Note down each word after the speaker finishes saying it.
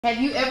Have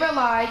you ever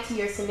lied to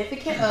your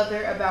significant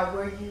other about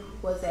where you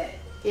was at?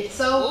 If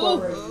so,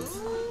 where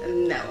were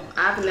you? No,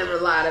 I've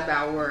never lied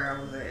about where I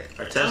was at.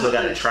 Our Tesla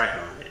got a track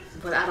on it.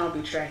 But I don't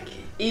be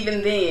tracking.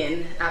 Even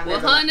then, I've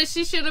never... Well, honey,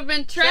 she should have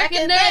been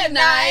tracking that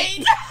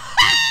night.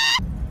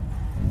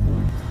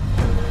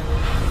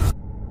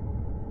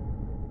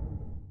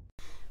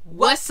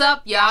 What's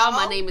up, y'all?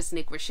 My name is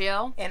Nick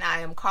Rochelle. And I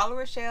am Carla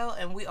Rochelle,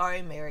 and we are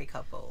a married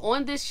couple.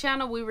 On this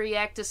channel, we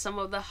react to some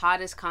of the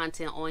hottest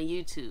content on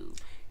YouTube.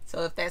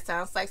 So if that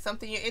sounds like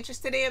something you're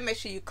interested in, make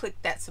sure you click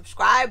that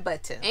subscribe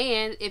button.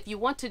 And if you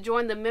want to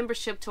join the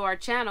membership to our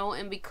channel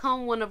and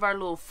become one of our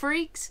little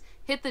freaks,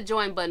 hit the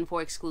join button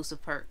for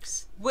exclusive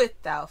perks.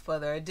 Without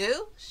further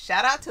ado,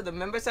 shout out to the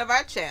members of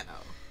our channel.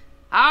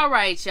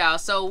 Alright, y'all.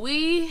 So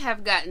we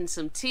have gotten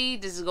some tea.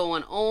 This is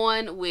going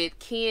on with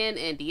Ken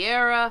and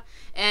De'Ara.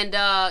 And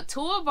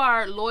two of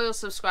our loyal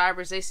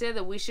subscribers, they said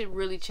that we should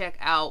really check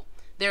out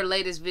their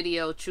latest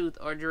video, Truth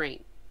or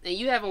Drink. And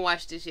you haven't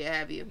watched this yet,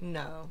 have you?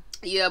 No.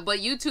 Yeah, but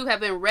YouTube have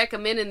been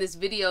recommending this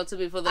video to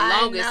me for the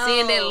longest,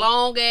 seeing that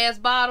long ass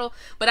bottle,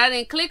 but I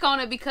didn't click on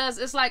it because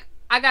it's like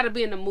I gotta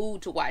be in the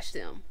mood to watch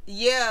them.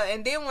 Yeah,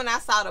 and then when I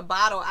saw the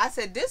bottle, I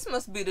said this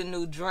must be the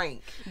new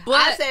drink. But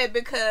I said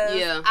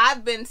because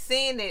I've been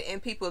seeing it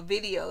in people's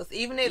videos,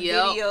 even that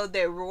video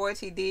that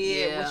Royalty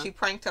did when she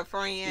pranked her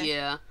friend.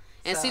 Yeah,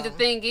 and see, the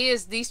thing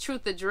is, these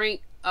Truth or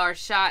Drink or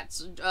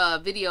shots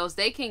videos,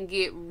 they can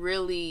get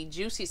really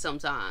juicy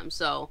sometimes.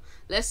 So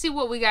let's see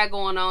what we got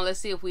going on. Let's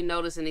see if we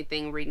notice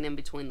anything reading in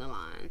between the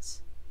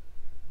lines.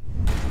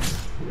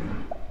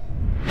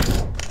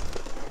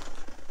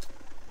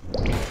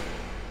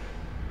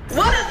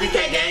 What up, DK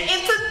Gang?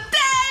 And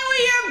today we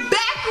are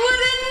back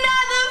with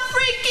another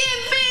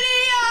freaking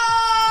video.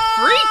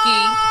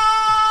 Freaky?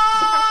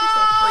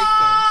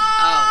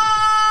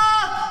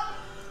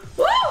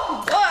 Woo!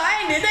 Boy, I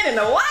ain't did that in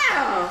a while.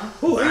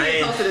 Ooh, we I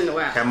ain't posted in a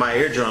while. Had my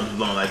eardrums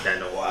blown like that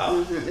in a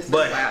while. It's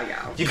but been a while,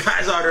 y'all. You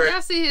guys already...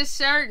 Y'all see his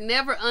shirt?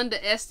 Never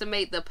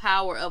underestimate the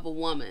power of a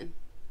woman.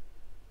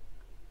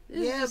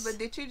 Yeah, but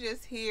did you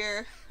just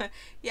hear?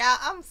 Yeah,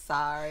 I'm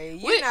sorry.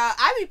 You know,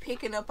 I be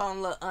picking up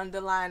on little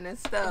underlining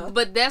stuff.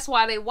 But that's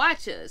why they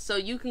watch us, so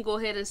you can go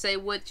ahead and say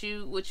what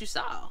you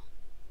saw.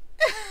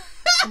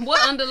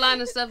 What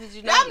underlining stuff did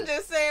you notice? I'm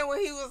just saying when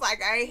he was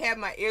like, I ain't had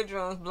my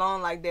eardrums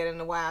blown like that in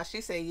a while.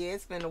 She said, yeah,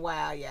 it's been a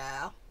while,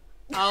 y'all.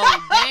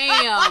 Oh,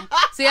 damn.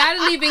 See, I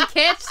didn't even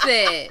catch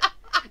that.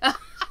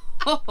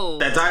 Oh.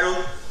 That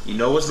title, you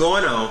know what's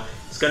going on.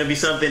 It's going to be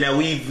something that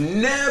we've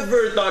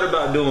never thought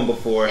about doing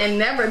before. And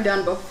never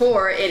done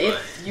before. And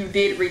if you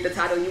did read the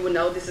title, you would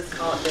know this is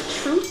called The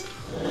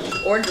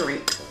Truth or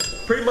Drink.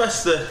 Pretty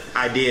much the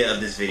idea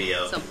of this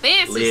video. Some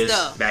fancy Liz,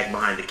 stuff. back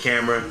behind the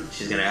camera.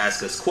 She's going to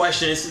ask us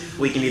questions.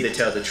 We can either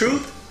tell the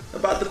truth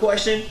about the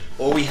question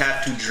or we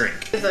have to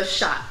drink. It's a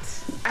shot.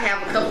 I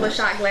have a couple of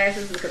shot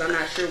glasses because I'm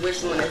not sure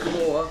which one is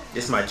more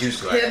This is my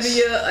juice glass.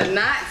 heavier or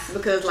not.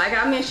 Because like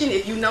I mentioned,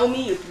 if you know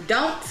me, if you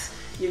don't,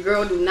 your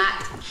girl do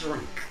not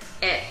drink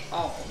at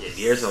all. Yeah,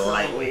 there's a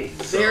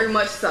lightweight. So very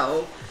much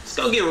so. It's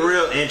going to get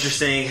real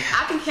interesting.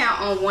 I can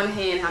count on one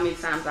hand how many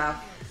times I've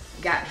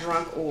got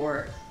drunk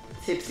or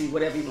tipsy,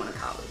 whatever you want to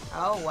call it.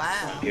 Oh,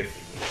 wow.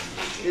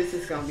 This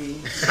is going to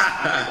be...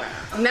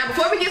 Now,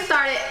 before we get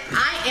started,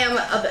 I am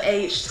of the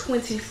age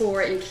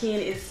 24 and Ken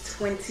is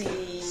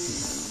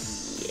 29?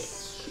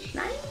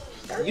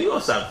 30? You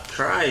gonna stop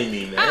trying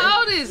me, man.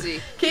 How old is he?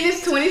 Ken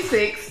is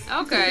 26.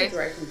 Okay.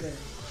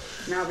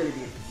 Now I'm really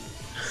being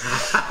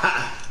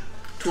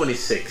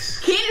 26.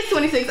 Ken is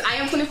 26. I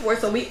am 24,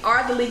 so we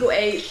are the legal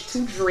age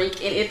to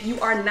drink. And if you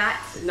are not,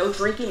 no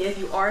drinking. And if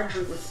you are,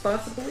 drink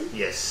responsibly.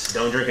 Yes,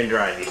 don't drink and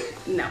drive either.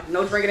 No,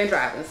 no drinking and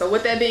driving. So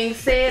with that being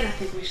said, I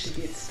think we should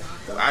get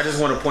started. I just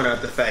want to point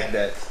out the fact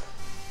that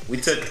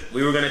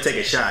we were gonna take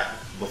a shot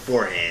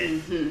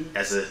beforehand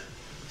as a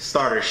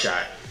starter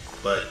shot,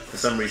 but for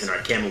some reason our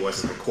camera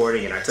wasn't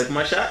recording and I took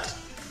my shot.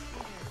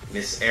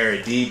 Miss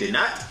Era D did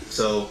not,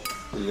 so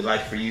we would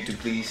like for you to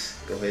please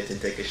go ahead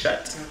and take a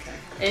shot. Okay.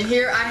 And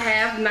here I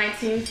have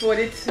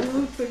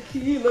 1942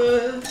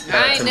 tequila.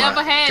 I ain't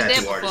never had that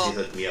before. She before.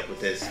 hooked me up with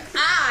this.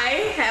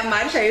 I have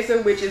my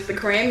chaser, which is the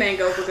cran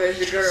mango, because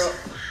your girl,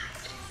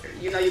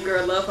 you know your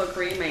girl love her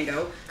cran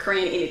mango,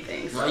 cran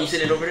anything. So why are you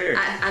sitting over there?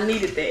 I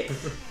needed that.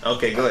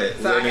 Okay, go ahead.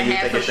 So I can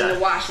have take a something shot. to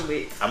wash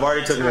with. I've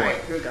already took one.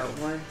 Alright, here we go.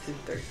 1, 2,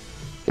 3.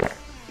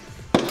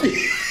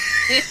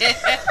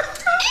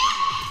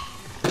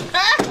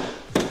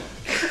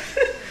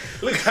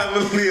 Look how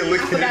Leah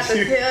looking I forgot at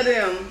you. to tell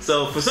them.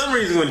 So for some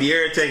reason when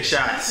De'Ara takes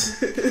shots,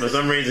 for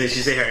some reason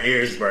she say her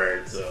ears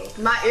burn. So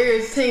My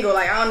ears tingle.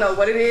 Like I don't know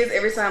what it is.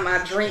 Every time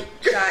I drink,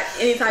 shot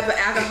any type of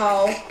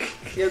alcohol,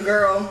 your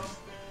girl,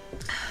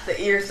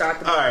 the ears start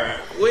to burn. alright,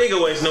 we ain't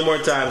gonna waste no more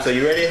time. So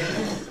you ready?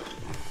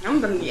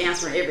 I'm gonna be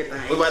answering everything.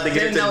 We're about to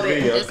get into the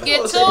video. Let's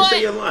get to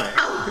Stay it. in line.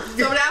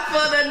 So without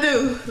further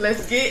ado,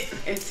 let's get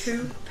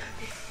into.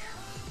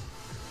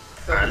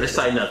 Alright, let's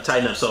tighten up,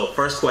 So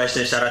first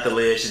question, shout out to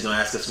Liz. She's gonna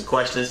ask us some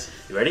questions.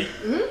 You ready?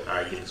 Mm-hmm.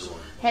 Alright, give us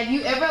one. Have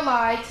you ever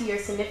lied to your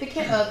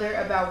significant other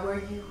about where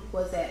you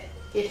was at?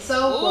 If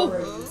so, where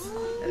were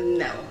you?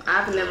 No,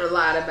 I've never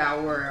lied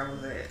about where I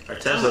was at. Our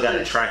Tesla got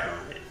a tracker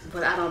on it.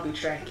 But I don't be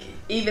tracking.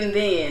 Even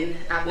then,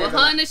 I've never.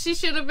 Well, honey, she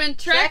should have been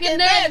tracking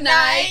that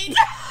night.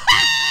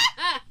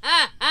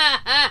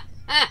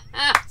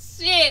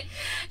 Shit.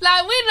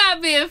 Like, we're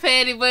not being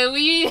petty, but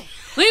we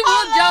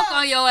will joke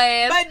on your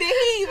ass. But did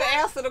he even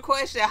answer the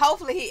question?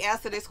 Hopefully he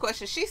answered this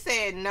question. She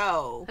said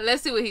no.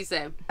 Let's see what he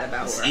said.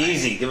 It's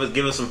easy. Give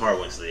us some hard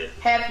ones, Leah.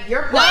 Have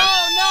your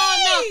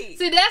No.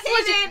 See, that's He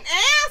what didn't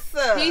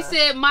answer. he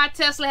said. My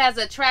Tesla has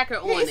a tracker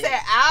on He it. said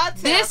our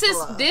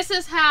Tesla. This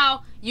is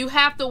how you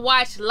have to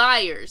watch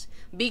liars,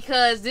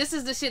 because this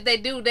is the shit they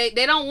do. They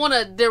don't want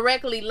to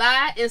directly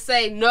lie and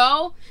say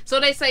no, so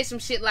they say some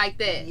shit like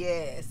that.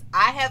 Yes,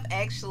 I have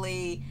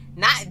actually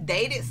not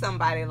dated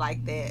somebody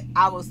like that.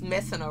 I was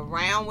messing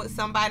around with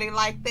somebody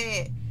like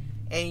that,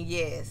 and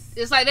yes,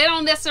 It's like they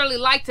don't necessarily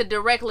like to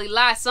directly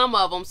lie, some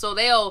of them, so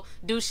they'll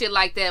do shit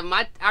like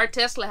that. Our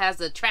Tesla has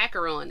a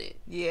tracker on it.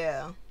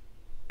 yeah.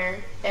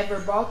 ever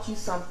bought you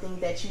something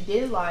that you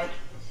did like?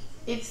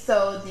 If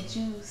so, did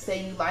you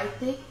say you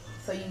liked it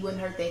so you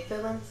wouldn't hurt their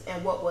feelings?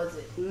 And what was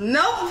it?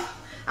 Nope.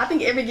 I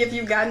think every gift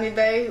you've gotten me,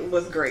 babe,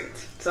 was great.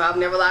 So I've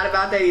never lied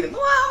about that either. Boy,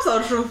 I'm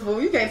so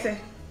truthful. You can't say.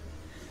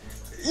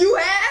 You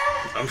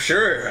have? I'm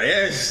sure.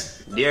 Yes.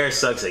 Dear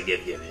sucks at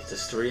gift giving. It's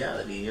just the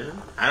reality, you know.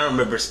 I don't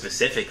remember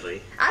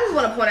specifically. I just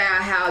want to point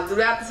out how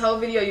throughout this whole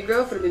video, your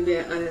girlfriend been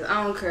being honest.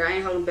 I don't care. I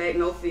ain't holding back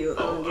no feels.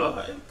 Oh, go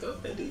ahead,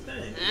 do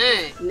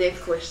thing.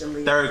 Next question,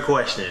 Lee. Third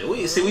question.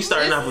 We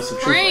starting off with some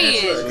truth Friends.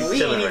 answers.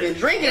 We ain't even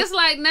drinking. It's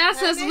like now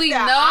since we The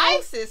know,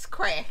 ice is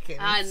cracking.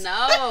 I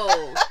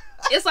know.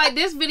 It's like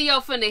this video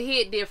finna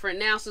hit different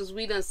now since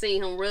we done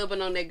seen him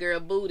rubbing on that girl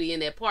booty in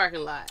that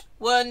parking lot.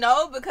 Well,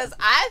 no, because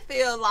I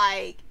feel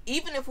like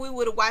even if we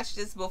would have watched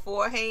this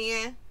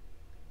beforehand,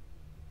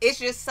 it's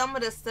just some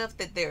of the stuff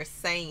that they're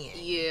saying.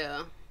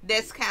 Yeah.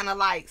 That's kind of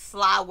like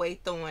sly way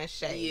throwing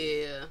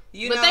shade.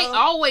 Yeah. But they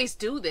always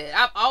do that.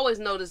 I've always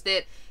noticed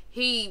that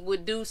he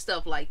would do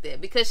stuff like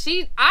that because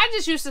I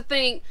just used to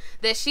think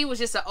that she was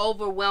just an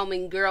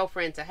overwhelming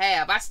girlfriend to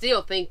have. I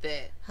still think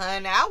that.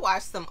 Honey, I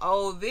watched some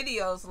old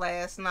videos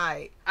last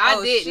night. I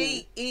didn't.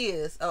 She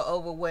is an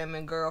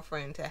overwhelming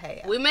girlfriend to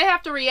have. We may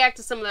have to react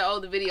to some of the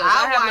older videos.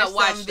 I have not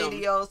watched watched some them.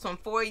 videos from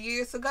 4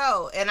 years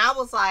ago, and I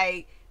was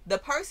like, the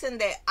person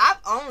that I've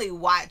only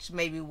watched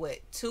maybe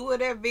 2 of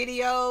their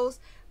videos,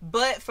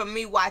 but from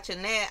me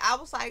watching that, I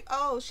was like,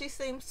 oh, she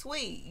seems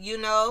sweet, you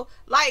know,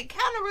 like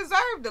kind of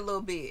reserved a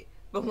little bit.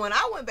 But when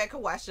I went back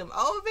and watched them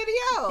old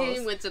videos,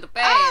 He went to the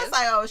past. I was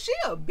like, oh, she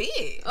a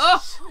bitch.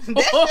 Oh.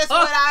 That's just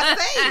what I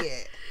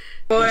said.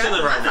 Boy, You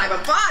chilling right I'm now.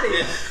 like a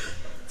body.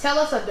 Tell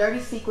us a dirty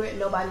secret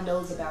nobody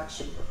knows about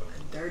you.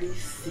 A dirty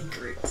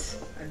secret.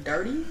 A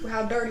dirty?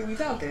 How dirty we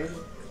talking?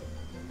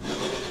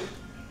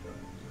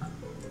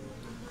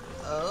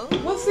 Oh,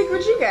 What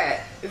secret you got?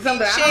 Is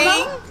something I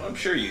don't know? I'm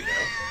sure you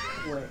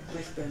know. What?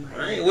 Whisper in my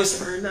I ain't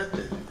whispering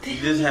nothing. You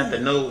just have to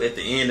know at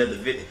the end of the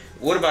video.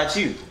 What about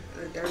you?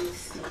 A dirty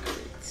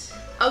secret.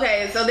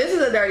 Okay, so this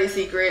is a dirty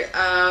secret.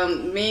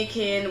 Me and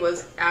Ken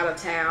was out of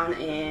town,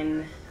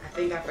 and I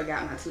think I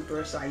forgot my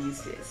toothbrush, so I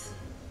used this.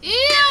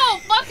 Ew,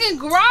 fucking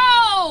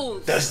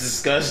gross. That's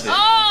disgusting.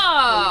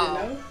 Oh.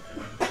 You know?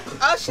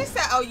 oh, she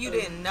said, oh, you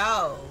didn't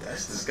know.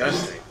 That's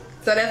disgusting.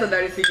 So that's a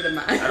dirty secret of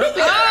mine. I don't think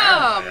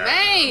Oh, I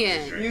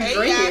man. You Hey,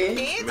 drinking,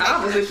 y'all, Ken,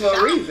 obviously take for a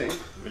a reason.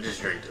 We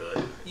just drink to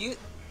it. You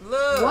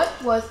look.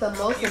 What was the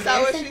most You saw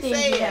what embarrassing she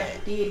thing you said.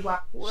 have did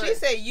while She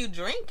said you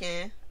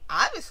drinking,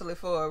 obviously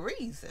for a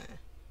reason.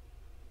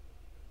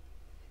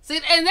 See,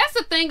 and that's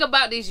the thing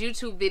about these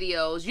YouTube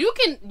videos. You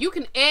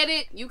can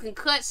edit, you can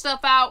cut stuff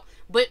out,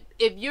 but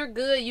if you're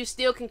good, you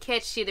still can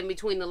catch shit in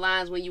between the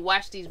lines when you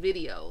watch these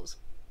videos.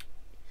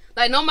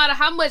 Like, no matter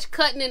how much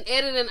cutting and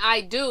editing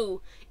I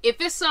do, if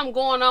it's something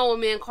going on with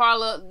me and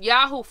Carla,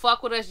 y'all who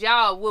fuck with us,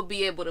 y'all will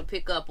be able to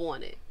pick up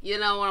on it. You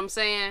know what I'm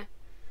saying?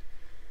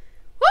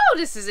 Woo,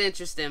 this is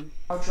interesting.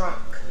 drunk?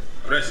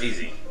 Oh, that's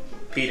easy.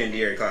 Pete and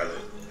Dear Carla.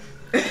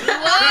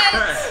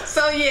 What?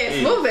 So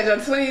yes, what was that, your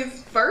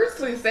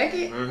 21st,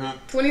 22nd?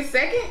 Mm-hmm.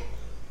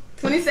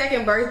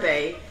 22nd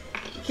birthday.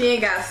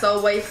 Ken got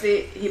so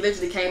wasted, he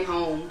literally came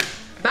home.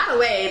 By the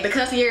way, the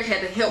concierge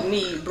had to help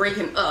me bring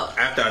him up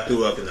After I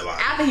threw up in the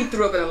lobby. after he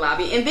threw up in the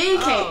lobby, and then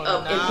came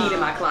up and no. peed in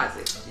my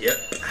closet. Yep.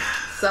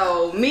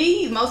 So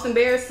me, most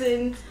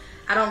embarrassing,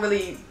 I don't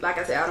really, like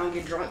I said, I don't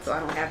get drunk, so I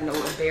don't have no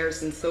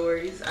embarrassing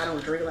stories. I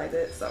don't drink like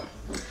that, so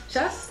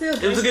should I still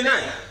drink? It was a good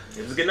night.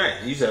 It was a good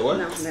night. You said what?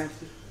 No, nothing.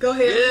 Go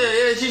ahead.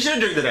 Yeah, she should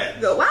drink to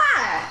that. Go,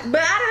 why?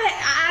 But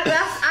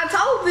I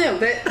told them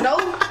that no.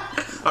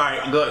 All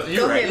right, go.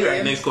 You're Go right. ahead, You're right.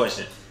 man. Next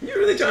question. You're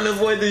really trying to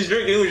avoid this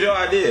drinking. It was your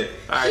idea.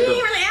 All right, She go.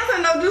 didn't really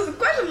answer no just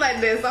questions like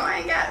this, so I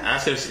ain't got it.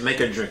 Ask her. Make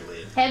her drink,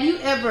 Leah. Have you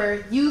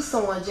ever used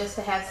someone just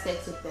to have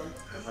sex with them?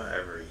 Have I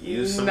ever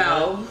used someone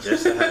No.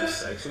 just to have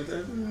sex with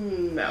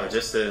them? No. Or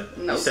just to?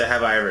 No. You said,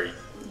 have I ever?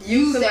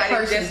 Use that somebody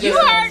person. just You to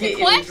heard the get in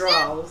the question?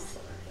 draws.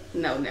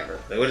 No, never.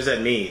 Like, what does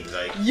that mean?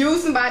 Like,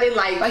 Use somebody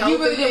like You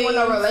really didn't want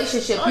no things.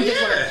 relationship. oh You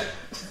just yeah,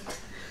 want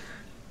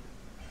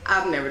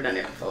I've never done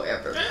that before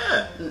ever.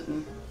 yeah.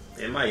 Mm-mm.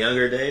 In my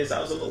younger days, I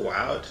was a little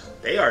wild.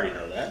 They already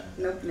know that.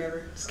 Nope, never.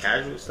 It's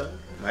casual stuff.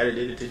 Might have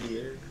did it to the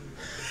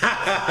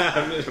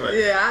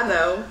Yeah, I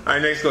know. All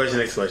right, next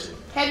question.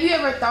 Have you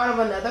ever thought of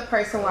another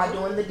person while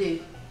doing the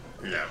do?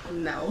 No.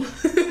 No.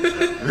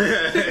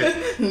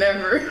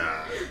 Never.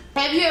 Nah.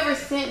 Have you ever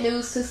sent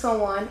news to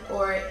someone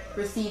or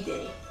received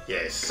any?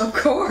 Yes. Of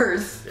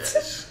course.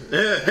 Yes.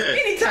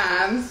 Many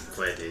times.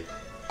 Plenty.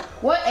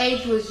 What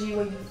age was you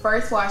when you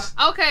first watched?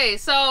 Okay,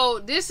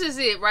 so this is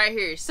it right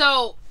here.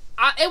 So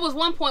it was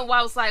one point where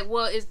I was like,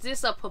 well, is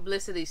this a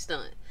publicity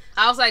stunt?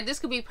 I was like, this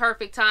could be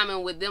perfect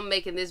timing with them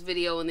making this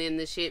video and then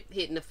the shit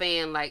hitting the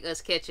fan, like us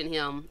catching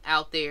him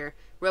out there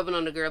rubbing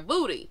on the girl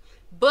booty.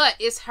 But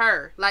it's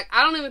her. Like,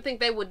 I don't even think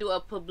they would do a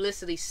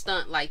publicity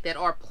stunt like that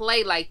or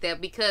play like that,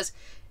 because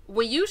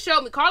when you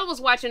showed me, Carla was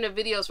watching the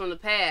videos from the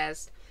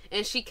past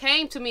and she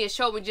came to me and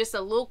showed me just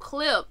a little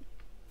clip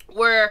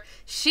where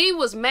she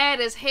was mad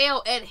as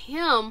hell at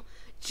him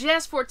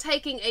just for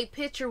taking a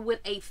picture with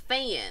a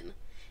fan.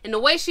 And the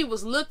way she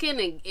was looking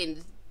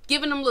and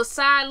giving them little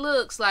side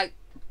looks, like,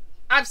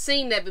 I've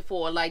seen that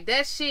before. Like,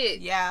 that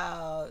shit.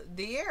 Yeah,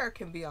 De'Ara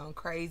can be on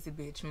crazy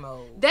bitch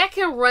mode. That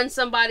can run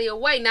somebody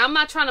away. Now, I'm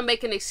not trying to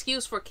make an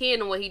excuse for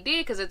Ken and what he did,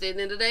 because at the end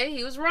of the day,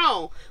 he was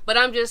wrong. But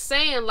I'm just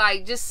saying,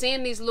 like, just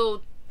seeing these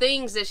little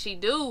things that she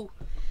do,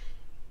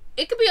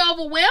 it could be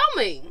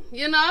overwhelming,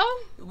 you know?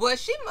 Well,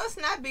 she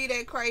must not be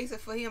that crazy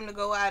for him to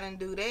go out and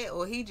do that,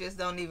 or he just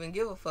don't even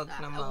give a fuck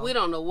no more. We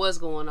don't know what's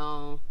going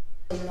on.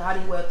 Naughty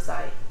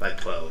website. Like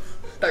 12.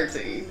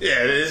 13.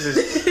 Yeah, this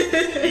is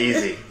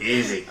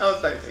easy. I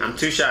was 13. I'm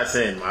 2 shots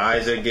in. My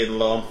eyes are getting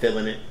low. I'm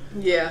feeling it.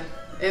 Yeah.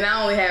 And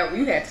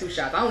you had 2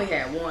 shots. I only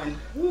had 1.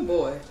 Ooh,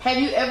 boy. Have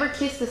you ever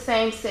kissed the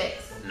same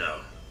sex? No.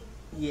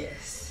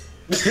 Yes.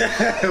 We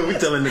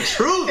telling the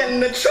truth.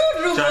 And the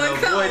truth, Trying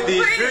to avoid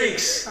these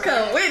drinks.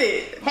 Come with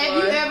it.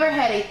 Have you ever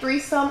had a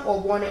threesome or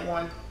wanted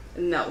one?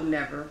 No,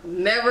 never.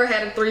 Never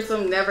had a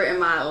threesome. Never in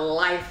my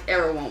life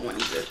ever want one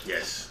either.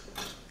 Yes.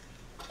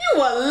 You a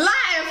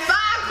lying 5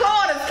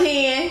 quarters,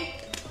 Ken.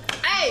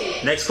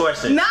 Hey. Next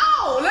question. No,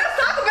 let's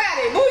talk about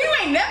it. Boo, you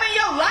ain't never in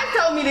your life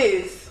told me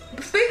this.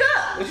 Speak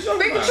up. What you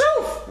talking Speak about? the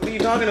truth. What are you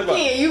talking about?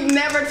 Ken, you've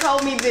never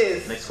told me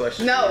this. Next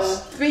question. No,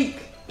 please. speak.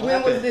 What When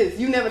was happened? this?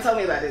 You never told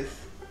me about this.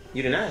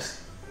 You didn't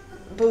ask.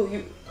 Boo,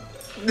 you.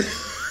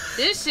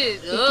 This shit,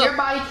 If your ugh.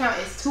 body count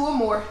is 2 or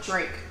more,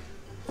 drink.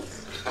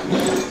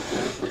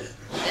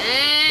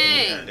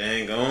 Dang.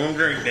 Dang, go on,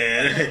 drink,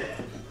 Dad.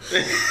 2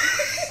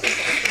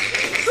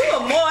 or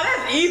more,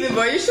 that's easy,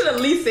 but you should at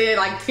least said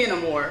like 10 or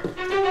more.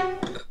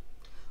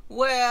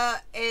 Well,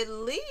 at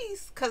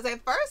least, because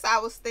at first I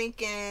was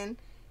thinking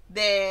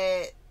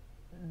that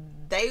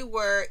they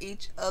were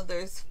each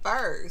other's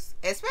first,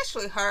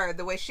 especially her,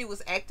 the way she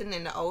was acting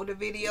in the older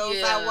videos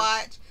Yeah. I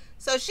watched.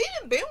 So she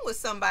done been with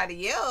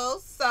somebody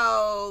else,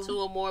 so 2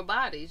 or more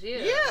bodies, yeah.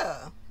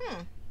 yeah.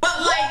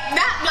 But like,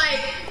 not like.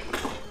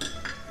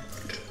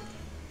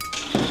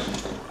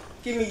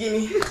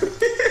 Gimme.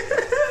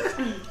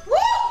 Woo!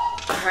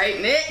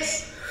 Alright,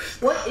 next.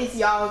 What is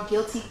y'all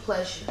guilty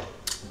pleasure?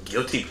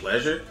 Guilty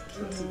pleasure?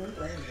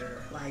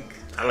 Pleasure. Like.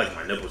 I like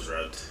my nipples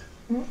rubbed.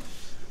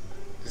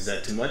 Is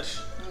that too much?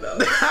 No.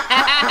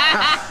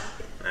 I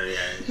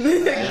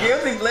mean,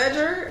 Guilty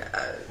pleasure?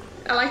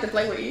 I like to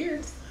play with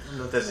ears. I don't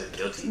know if that's a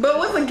guilty. But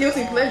what's a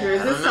guilty pleasure?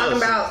 Is I this don't know, talking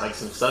about. like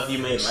some stuff you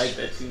may like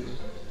that you.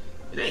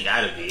 It ain't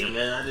gotta be,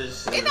 man. I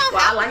just. It don't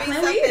Well, I have like to be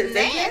playing with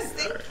something ears.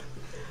 nasty.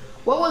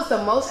 What was the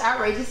most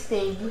outrageous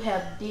thing you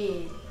have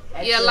did?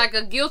 at Yeah, your- like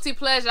a guilty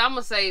pleasure, I'm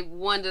gonna say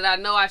one that I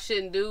know I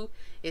shouldn't do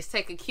is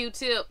take a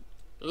Q-tip,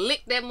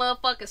 lick that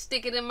motherfucker,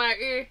 stick it in my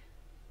ear.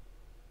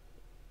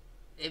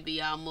 It'd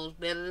be almost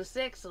better than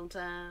sex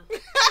sometimes.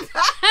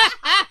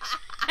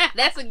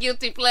 That's a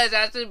guilty pleasure.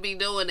 I shouldn't be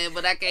doing it,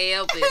 but I can't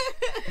help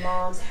it.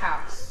 mom's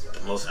house.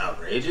 The most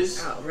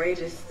outrageous?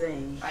 Outrageous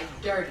thing. Like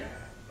dirty.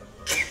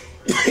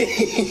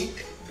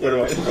 What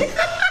do I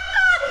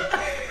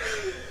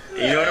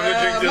You know what I'm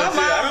gonna drink to?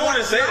 I don't want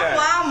to say that.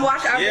 My mom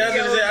watch our Yeah, I was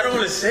gonna videos. say, I don't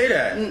want to say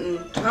that.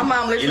 My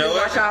mom literally You know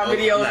what? watch our Oh,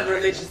 videos nah.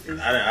 religiously.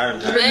 I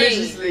don't.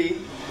 Religiously.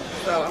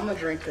 So I'm gonna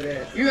drink to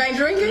that. You ain't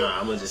drinking? No,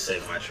 I'm gonna just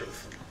say my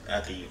truth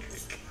after you drink.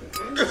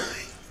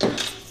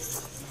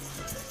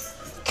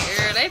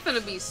 Girl, they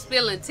finna be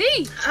spilling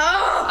tea.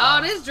 Oh.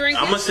 All this drinking.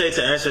 I'm gonna say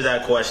to answer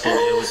that question,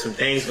 it was some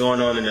things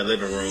going on in the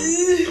living room,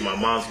 and my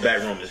mom's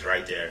bedroom is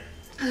right there,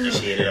 and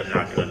she ended up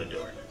knocking on the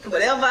door.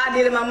 Whatever I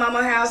did in my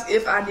mama's house,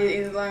 if I did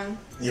anything,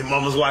 Your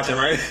mom was watching,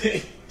 right?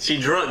 She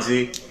drunk,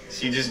 Z.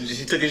 She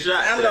took a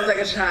shot. I'm gonna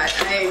take a shot.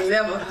 I ain't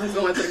never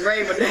going to the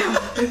grave with them.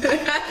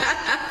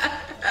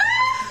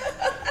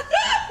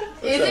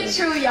 Is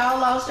it true y'all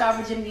lost y'all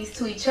virginities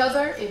to each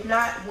other? If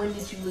not, when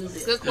did you lose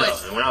it? Good No,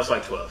 question. when I was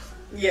like 12.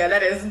 Yeah,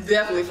 that is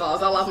definitely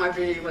false. I lost my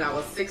virginity when I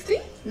was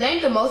 16.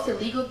 Name the most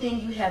illegal thing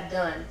you have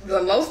done.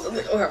 The most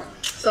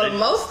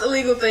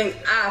illegal thing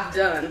I've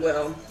done,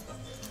 well,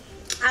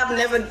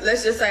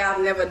 let's just say I've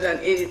never done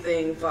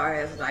anything far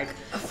as like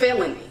a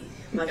felony.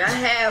 Like I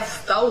have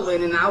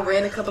stolen and I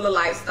ran a couple of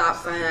light stop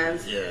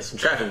signs, Yeah, some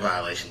traffic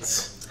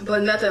violations.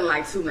 but nothing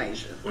like too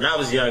major. When I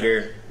was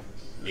younger,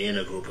 me and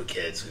a group of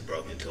kids, we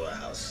broke into a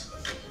house.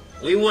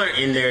 We weren't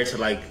in there to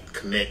like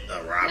commit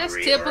a robbery. That's or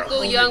a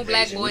typical home young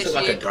invasion. black boy We took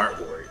like a shit.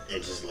 dartboard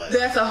and just like.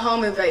 That's a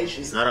home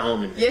invasion. It's not a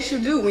home invasion. Yes, you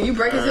do. When you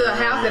break into a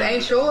house that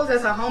ain't yours,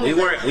 that's a home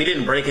invasion. We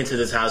didn't break into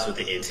this house with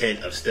the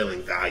intent of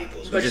stealing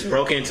valuables. We But just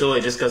broke into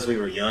it just because we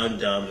were young,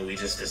 dumb, and we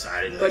just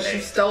decided. But hey.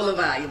 you stole a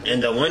valuable.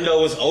 And the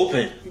window was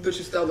open. But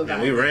you stole a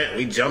And we valuable.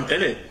 we jumped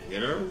in it. You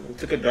know, we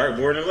took a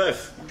dartboard and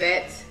left.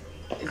 That.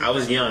 I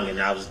was young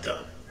and I was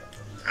dumb.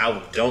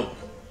 Don't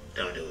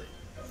do it.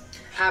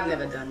 I've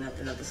never done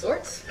nothing of the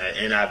sorts.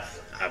 And I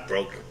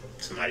broke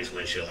somebody's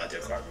windshield out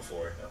their car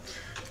before.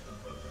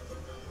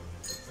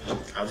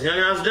 I was young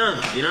and I was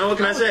dumb. You know, what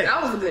can I say?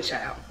 I was a good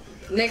child.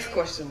 Next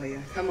question,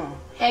 Leah. Come on.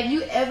 Have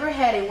you ever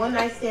had a one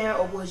night stand,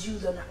 or was you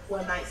the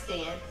one night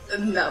stand?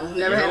 No, You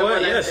never had know a what?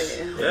 one night Yes.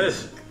 stand.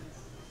 Yes.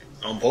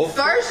 On both.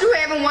 First, you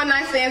having one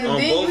night stands, and On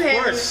then both you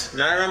having parts.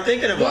 Now that I'm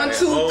thinking about one, it.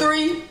 two, On-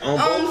 three.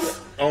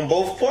 On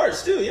both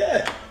parts too.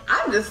 Yeah.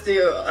 I'm just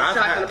still I've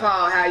shocked had- and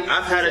appalled how you.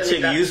 I've had a consider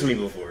chick that. use me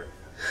before.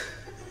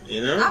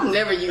 You know. I've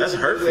never used That's it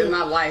hurtful. with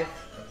my life.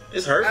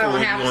 It's I hurtful don't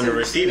when have you're on to. the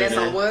receiving That's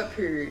on end. what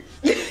period?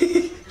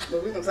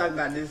 But we're gonna talk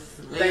about this.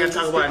 We ain't gotta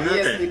talk about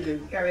Yes, nothing. we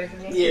do. You ready for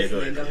me? Yes, go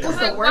we ahead. do. What's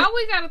the Like, worst? why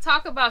we gotta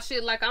talk about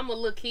shit like I'm a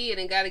little kid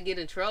and gotta get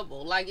in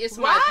trouble? Like, it's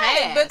my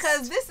Right, past.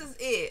 because this is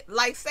it.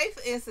 Like, say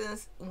for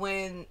instance,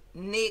 when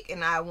Nick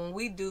and I, when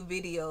we do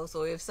videos,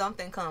 or if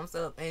something comes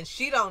up and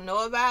she don't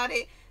know about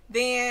it,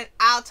 then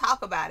I'll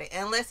talk about it.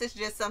 Unless it's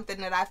just something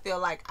that I feel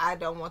like I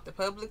don't want the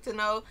public to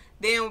know,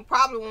 then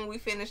probably when we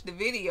finish the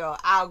video,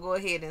 I'll go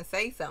ahead and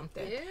say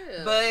something.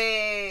 Yeah.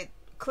 But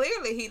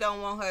clearly he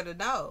don't want her to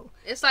know.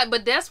 It's like,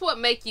 but that's what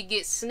make you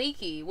get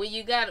sneaky when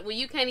you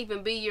can't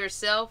even be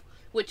yourself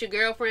with your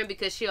girlfriend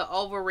because she'll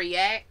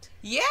overreact.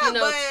 Yeah, You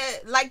know-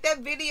 but like that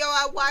video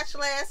I watched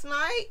last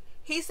night,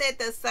 he said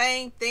the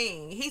same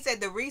thing. He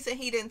said the reason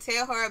he didn't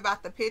tell her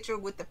about the picture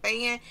with the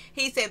fan,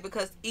 he said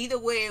because either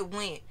way it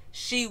went,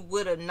 she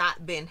would have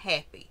not been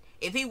happy.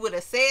 If he would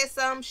have said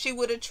something, she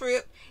would have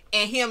tripped,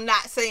 and him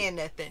not saying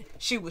nothing,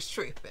 she was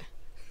tripping.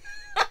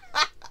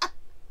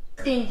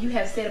 Thing you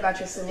have said about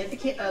your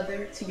significant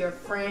other to your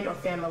friend or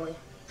family.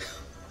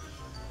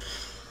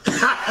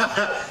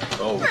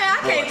 Oh, Man, I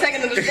can't take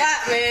another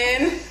shot,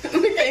 man.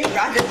 We can't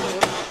rock this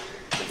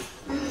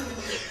one.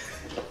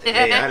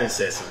 Hey, I done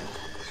said some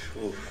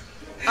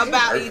oof,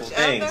 About hurtful each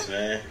things, other.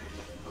 man.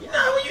 You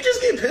know when you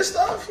just get pissed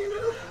off, you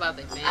know. About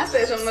that man. I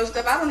said so much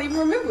stuff I don't even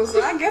remember,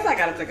 so I guess I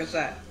gotta take a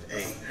shot.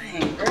 Hey,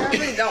 Dang, girl, I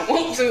really don't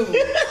want to.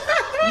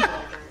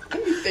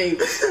 Let me think.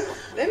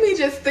 Let me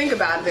just think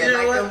about that. You know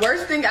Like, what? the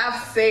worst thing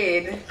I've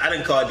said I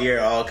done called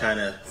Dear all kind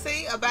of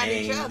See, about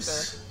each other.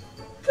 names.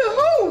 to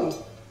who?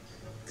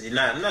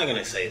 I'm not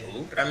gonna say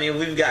who. I mean,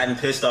 we've gotten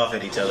pissed off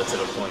at each other to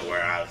the point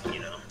where I've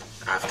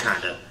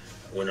kind of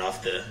went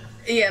off the.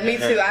 Yeah, me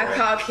too. I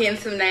called Ken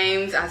some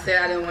names. I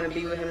said I didn't want to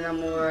be with him no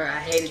more. I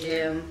hated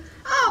him.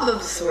 All of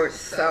the sorts.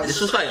 So This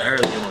was like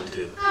early on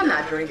too. I'm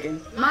not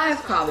drinking. Mine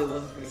probably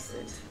was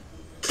recent.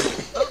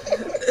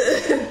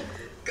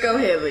 Go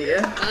ahead,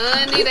 Leah.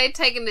 Honey, they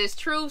taking this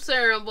truth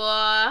serum,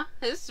 boy.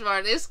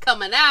 It's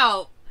coming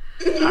out.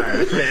 All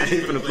right, man.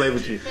 He's gonna play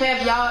with you.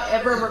 Have y'all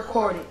ever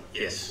recorded?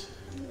 Yes.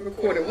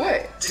 Recorded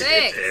what?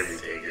 Sex.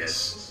 Everything.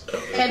 Yes.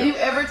 Have you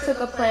ever took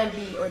a plan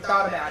B or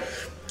thought about it?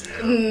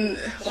 Well,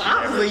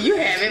 obviously you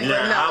haven't, but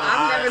Yeah, no,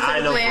 I've never I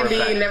took know a plan for a B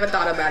fact. and never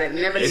thought about it.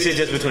 Never This did. is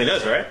just between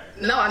us, right?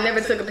 No, I never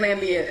took a plan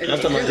B. I'm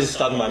talking about this. Is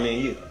talking about me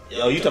and you.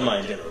 Oh, you talking about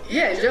in general?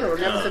 Yeah, in general,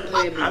 never took a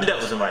plan B. I've dealt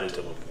with somebody who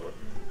took one before.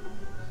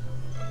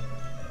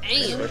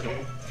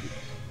 Damn.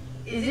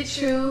 Is it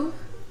true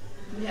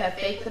you have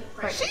faked the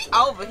pregnancy? She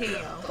over him.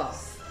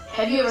 Close.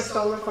 Have you ever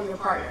stolen from your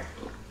partner?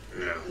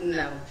 No.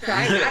 No.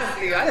 I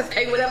just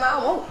take whatever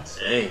I want.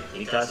 Hey,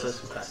 you got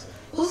us. You got us.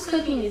 Whose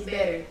cooking is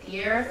better,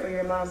 Kiara's or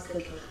your mom's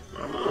cooking?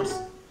 My mom's.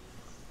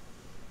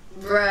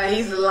 Bruh,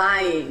 he's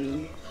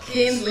lying.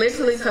 Ken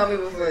literally told me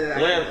before that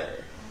I Well-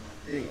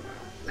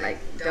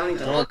 like, don't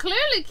even. Well,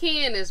 clearly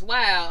Ken is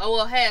wild.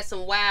 Well, had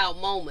some wild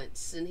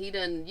moments, and he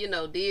done,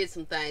 did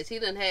some things. He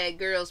done had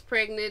girls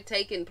pregnant,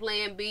 taking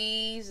Plan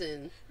Bs,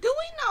 and Do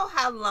we know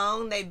how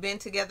long they've been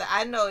together?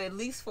 I know at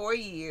least 4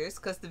 years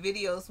because the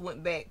videos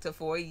went back to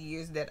 4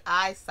 years that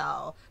I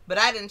saw, but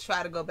I didn't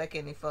try to go back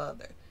any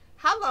further.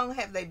 How long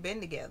have they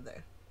been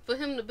together? for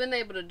him to been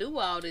able to do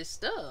all this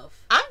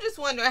stuff. I'm just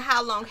wondering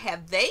how long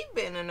have they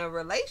been in a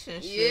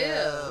relationship?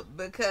 Yeah.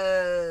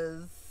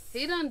 Because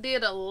He done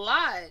did a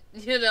lot,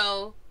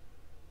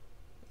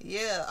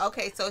 yeah,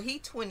 okay, so he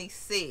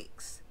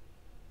 26.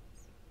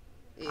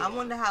 Yeah. I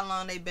wonder how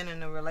long they've been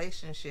in a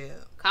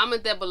relationship.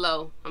 Comment that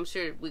below. I'm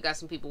sure we got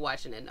some people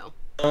watching that know.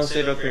 Don't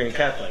sit up here and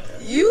cap like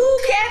that. You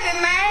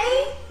Kevin,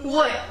 man?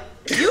 What?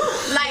 You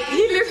like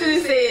he literally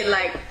said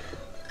like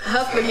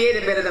her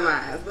spaghetti better than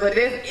mine, but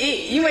that's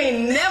it. You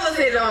ain't never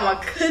said I'm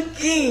a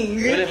cooking.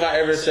 What if I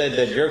ever said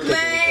that your cooking was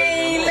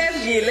Man, better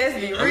than let's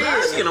be mine? real.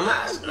 I'm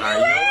asking. All right, you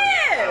know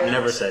what? Yeah. I've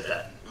never said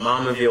that.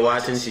 Mom, if you're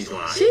watching, she's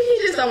lying. He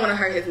just don't want to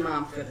hurt his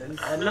mom's feelings.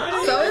 I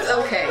know. So it's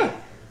okay.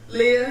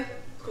 Leah,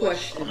 My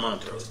question. mom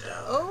throws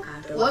down. Oh,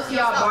 I don't- What's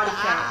y'all body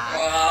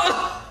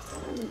count?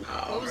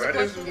 bro.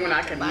 This is when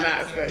I cannot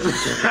say. It's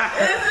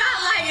not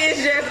like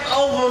it's just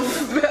over.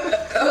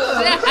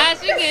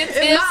 She get tipsy.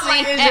 It's not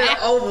like it's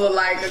just over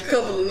like a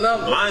couple of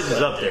numbers. Mine's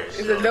is up there. Is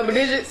it double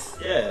digits?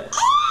 Yeah.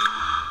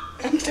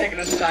 I'm taking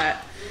a shot.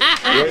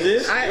 Where's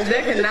this?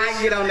 That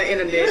cannot get on the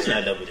internet. It's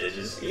not double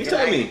digits. You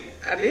told me.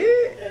 I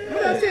did?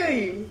 What did I tell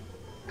you?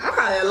 I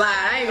probably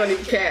lied. I ain't gonna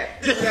even cap.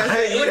 What did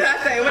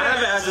I say? I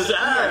haven't asked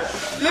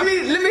this. Let me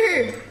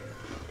hear.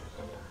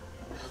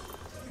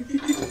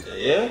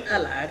 Yeah? I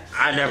lied.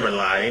 I never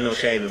lie. Ain't no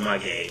shame in my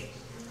game.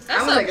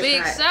 That's I'm gonna a take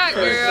big shot,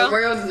 girl. The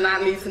world does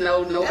not need to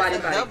know nobody's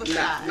That's a double body,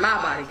 shot.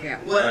 my body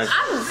count. But Nice.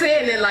 I'm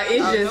saying it like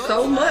it's just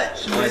so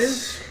much. But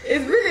Nice.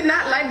 it's really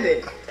not like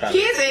that.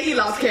 Kid said he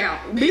lost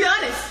count. Be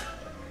honest.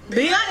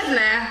 Be honest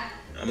now.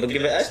 I'm gonna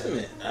give an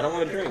estimate. I don't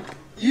want to drink.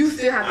 You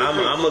still have to I'm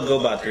drink. gonna go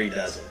about 3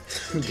 dozen.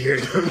 Dear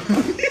them.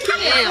 Damn, 12.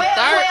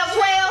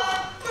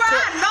 Bro,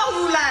 I know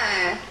you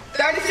lying.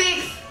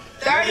 36.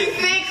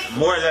 36.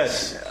 More or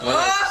less.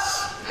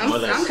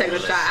 I'm taking a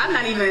shot.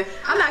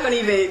 I'm not gonna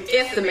even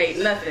estimate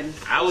nothing.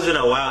 I was in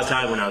a wild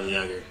time when I was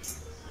younger.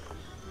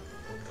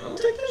 I'll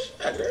take this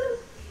shot, girl.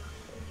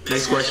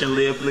 Next question,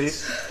 Leah,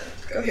 please.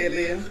 Go ahead,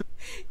 Leah.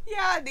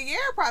 Yeah,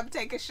 De'Ara probably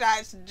taking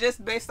shots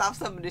just based off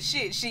some of the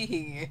shit she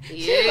hear.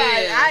 She Yeah.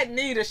 like, I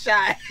need a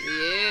shot.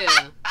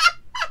 Yeah.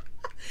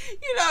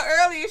 You know,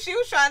 earlier she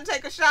was trying to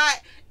take a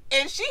shot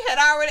and she had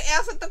already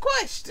answered the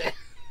question.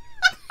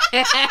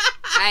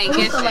 I ain't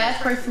Who's get the that.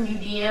 last person you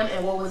DM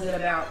and what was it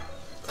about?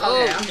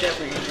 Okay, I'm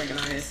definitely drinking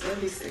on this.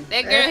 Let me see.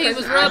 That girl he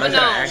was Like rubbing I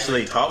on.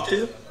 actually talked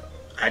to.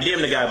 I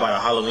DM'd the guy about a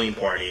Halloween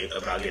party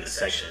about getting a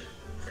section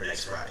for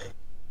next Friday.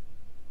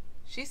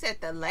 She said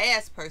the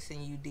last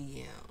person you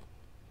DM.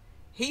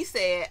 He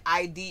said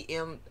I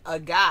DM'd a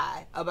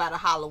guy about a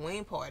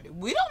Halloween party.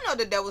 We don't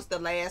know that was the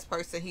last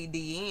person he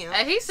DM'd.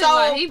 And he said so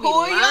like he be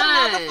pull your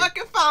lying.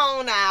 motherfucking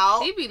phone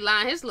out. He be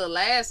lying his little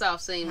ass off.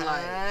 Seem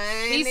like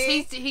Honey.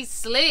 he's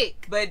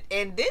slick. But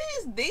and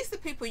these the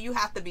people you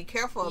have to be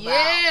careful about.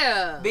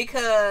 Yeah.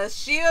 Because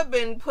she'll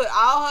been put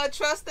all her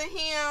trust in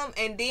him,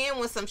 and then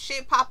when some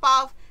shit pop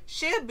off,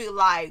 she'll be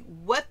like,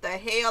 "What the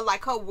hell?"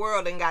 Like her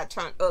world and got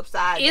turned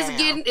upside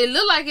down. It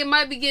look like it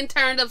might be getting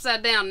turned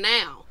upside down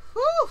now.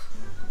 Whew.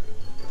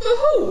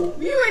 Who?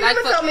 You ain't Like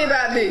never told me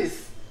about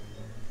this.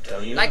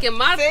 Tell you. Like in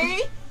my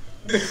See?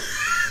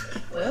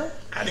 Well,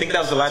 I think that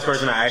was the last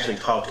person I actually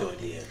talked to at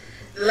the end.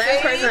 The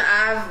last person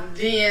I've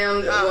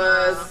DM'd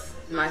was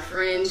my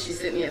friend. She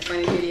sent me a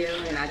funny video,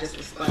 and I just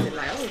responded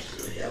like, "Oh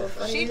shit, that was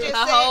funny." She just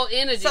Her said, whole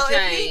energy so if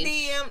changed.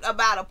 he DM'd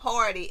about a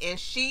party and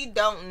she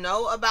don't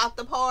know about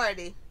the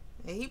party,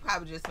 then he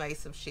probably just made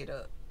some shit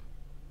up.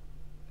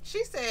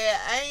 She said,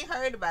 "I ain't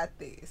heard about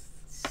this."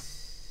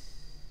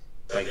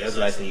 Like that's the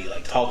last thing you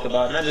like talked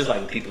about, not just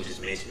like people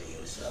just mentioning you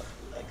and stuff.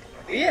 Like,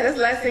 Yeah, that's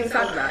the last thing we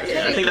talked about.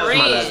 yeah, I Yeah. think that was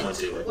my last one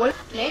too. what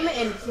name an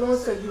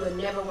influencer you would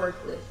never work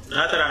with?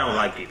 Not that I don't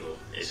like people.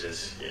 It's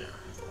just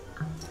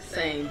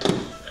Same.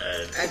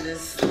 I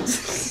just.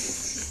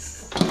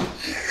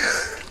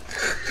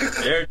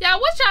 they're Yeah,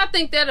 what y'all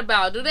think that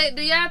about? Do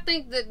y'all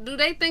think that do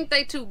they think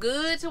they too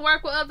good to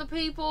work with other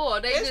people, or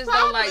they It's just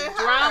don't probably like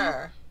drama?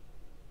 her.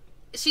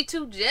 She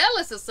too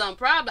jealous or something.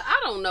 Probably,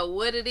 I don't know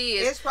what it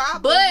is. It's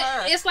probably but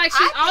her. it's like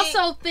she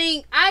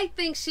I I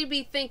think she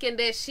be thinking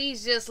that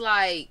she's just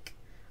like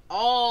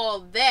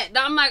all that.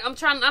 I'm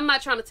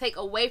not trying to take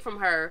away from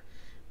her,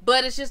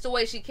 but it's just the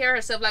way she carry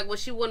herself. Like when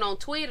she went on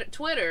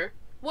Twitter.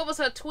 What was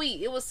her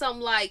tweet? It was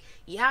something like,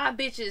 "Y'all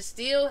bitches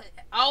still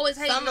always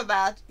hate. Something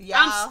about y'all.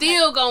 I'm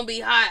still gonna be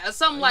hot," or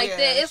something like that.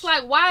 Yes. It's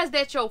like, why is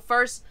that your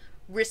first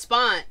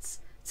response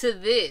to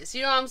this?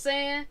 You know what I'm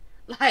saying?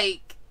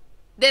 Like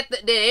that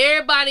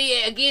everybody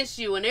against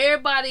you and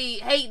everybody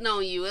hating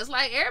on you. It's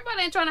like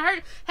everybody ain't trying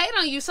to hate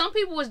on you. Some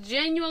people was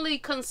genuinely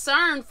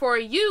concerned for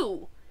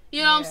you.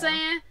 You know what I'm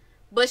saying?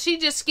 But she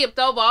just skipped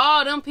over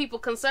all them people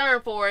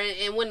concerned for her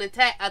and went and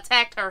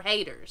attacked her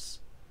haters.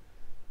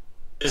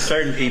 There's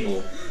certain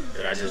people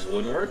that I just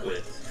wouldn't work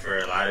with for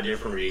a lot of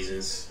different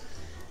reasons.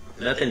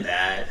 Nothing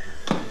bad.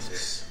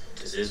 It's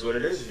just is what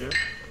it is, you know?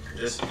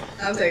 Just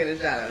I'm taking a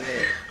shot on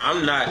that.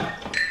 I'm not,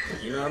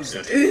 I'm just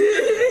gonna take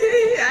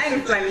I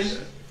ain't playing.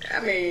 I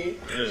mean,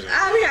 it.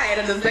 I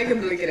added this. They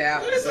can bleak it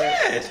out. What is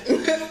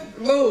that?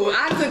 Boo,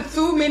 I took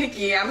too many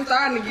kids. I'm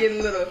starting to get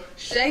a little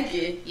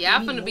shaky. Yeah,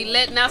 I'm finna be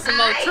letting out some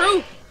more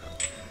truth.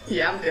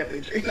 Yeah, I'm definitely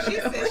drinking. She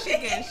said she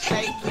getting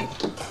shaky.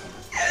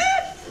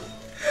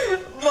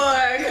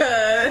 Boy,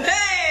 cuz,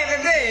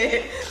 hey,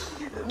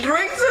 baby,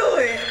 drink to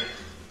it.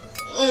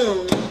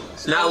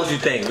 It's not what you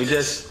think. We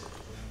just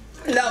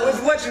No, it's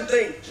what you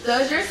think.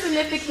 Does your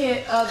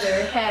significant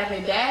other have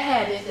a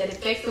bad habit that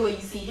affects the way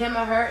you see him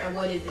or her, and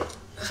what is it?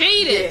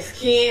 Cheated. Yes,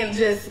 Ken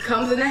just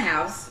comes in the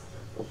house.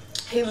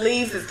 He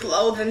leaves his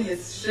clothing,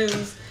 his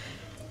shoes,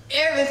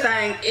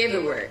 everything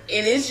everywhere.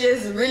 And it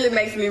just really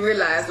makes me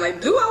realize, like,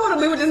 do I want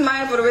to be with this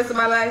man for the rest of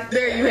my life?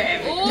 There you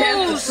have it. Ooh,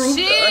 That's the truth,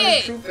 the shit.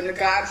 honest truth, and the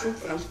God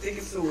truth, and I'm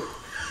sticking to it.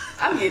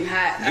 I'm getting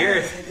hot. I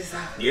You're- gotta say this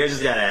out. You're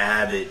just got a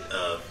habit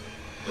of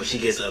when she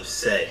gets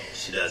upset,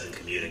 she doesn't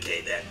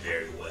communicate that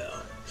very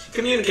well. She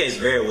communicates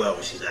very well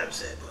when she's not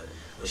upset, but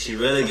When she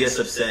really gets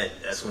upset,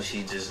 that's when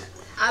she just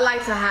I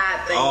like to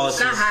hide things.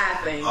 Not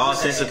hide things. All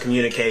sense of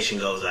communication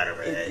goes out of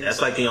her head.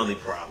 That's like the only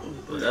problem.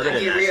 But other I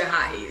than get that, real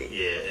hot-headed.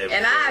 yeah.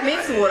 And I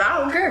admit to it. I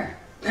don't care.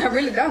 I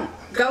really don't.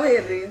 Go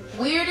ahead, Liz.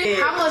 Weirdest?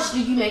 How much do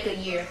you make a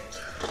year?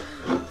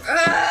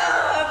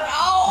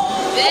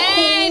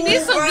 Dang,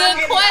 these some good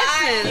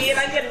questions.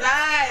 I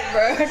cannot,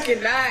 bro. I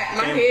cannot.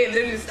 My head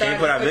literally started. Can't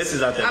put our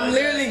business out there. I'm like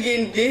literally that.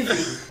 getting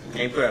dizzy.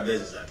 Can't put our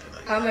business out there.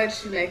 Like How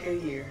much you make a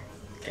year?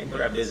 that. Can't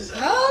put our business out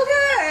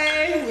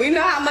there. Okay. We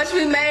know how much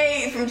we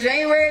made from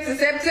January to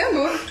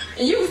September.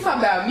 And you was talking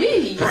about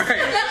me.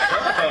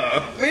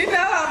 Right. We know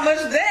how much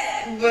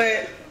that,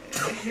 but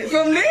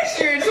from this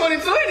year,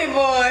 2020,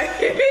 boy,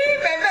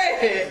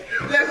 baby,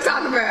 let's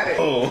talk about it.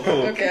 Oh.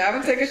 Okay, I'm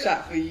gonna take a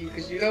shot for you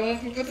because you don't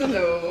want people to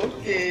know.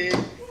 Okay,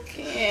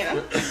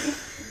 can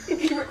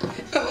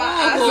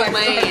Oh,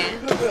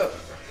 man.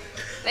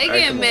 They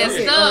getting messed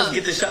Let's up.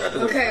 get the shot out the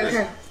way.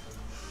 Okay.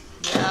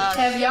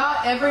 Have y'all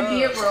ever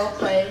did role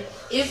play?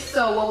 If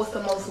so, what was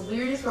the most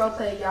weirdest role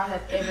play y'all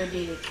have ever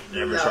did?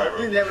 Never tried No,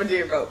 we role. never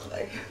did role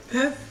play.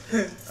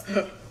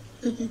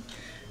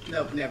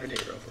 Nope, never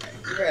did role play.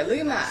 Bro, look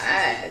at my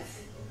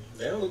eyes.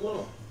 They don't look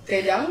low.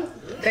 They don't?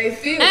 They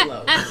feel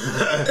low.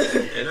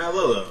 They're not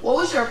low. What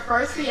was your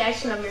first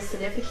reaction of your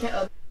significant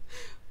other?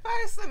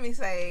 First, let me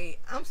say,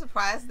 I'm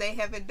surprised they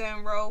haven't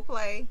done role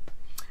play.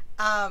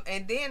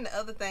 And then the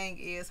other thing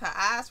is her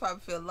eyes probably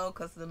feel low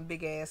because of them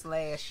big ass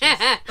lashes.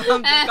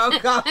 I'm just gonna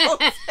go.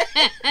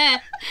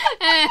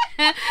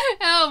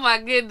 Oh my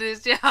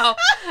goodness, y'all.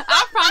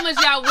 I promise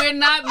y'all we're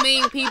not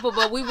mean people,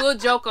 but we will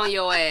joke on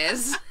your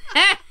ass.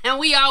 And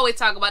we always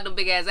talk about them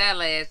big ass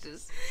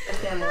eyelashes.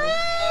 Family.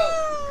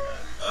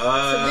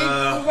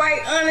 To be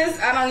quite honest,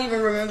 I don't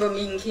even remember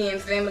meeting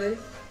Ken's family.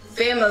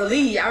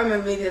 I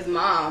remember meeting his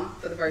mom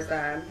for the first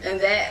time. And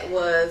that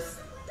was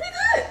pretty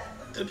good.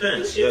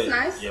 Depends. She's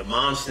nice. Your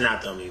mom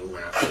snapped on me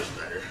when I first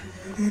met her.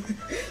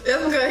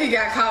 That's because he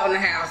got caught in the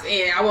house,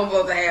 and I wasn't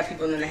supposed to have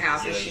people in the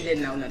house, and she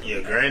didn't know nothing.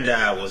 Your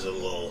granddad was a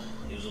little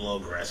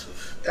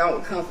aggressive.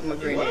 Don't come from a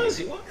granddad.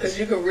 He was. Because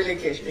you could really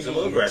catch He was me. a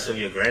little aggressive.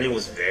 Your granny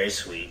was very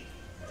sweet.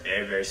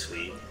 Very, very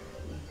sweet.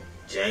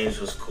 James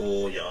was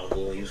cool. Your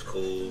uncle, he was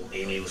cool.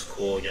 Amy was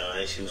cool. Your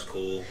aunt, she was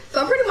cool.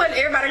 So pretty much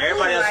everybody cool.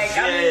 Everybody else, Like,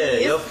 yeah, I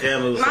mean, your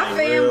family was my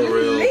like family.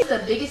 real. What's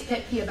the biggest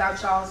pet peeve about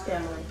y'all's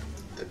family?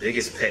 The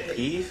biggest pet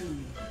peeve?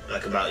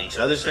 Like about each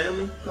other's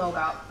family? No,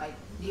 about like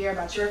hear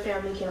about your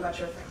family, Ken about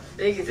your family.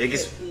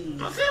 Biggest. pet peeve.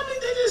 My family,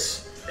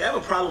 they have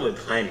a problem with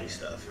planning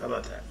stuff. How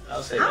about that?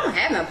 I'll say I don't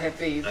that. have no pet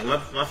peeve. Like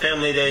my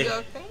family,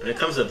 when it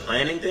comes to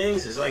planning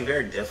things, it's like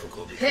very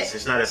difficult because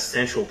there's not a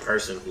central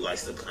person who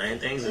likes to plan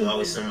things. There's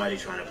always somebody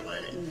trying to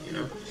plan it, you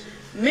know?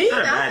 Me,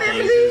 Not a my bad thing,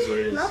 family, it is what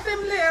it is. my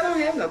family, I don't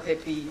have no pet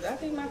peeves. I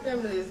think my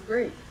family is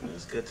great.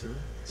 That's good to know.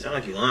 Sound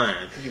like you lying.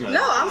 I think you might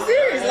No, I'm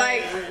serious.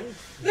 Like,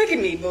 look at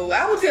me, boo.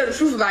 I will tell the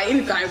truth about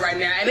anything right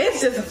now, and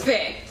it's just a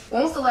fact.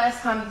 When was the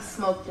last time you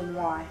smoked and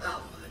why?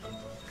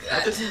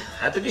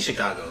 Had to be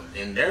Chicago,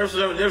 and there's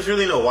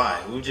really no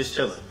why. We were just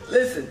chilling.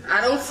 Listen,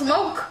 I don't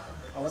smoke.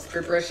 I was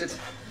pre-pressured.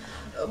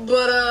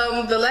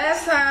 But the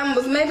last time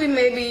was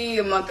maybe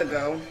a month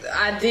ago.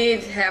 I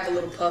did have a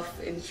little puff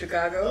in A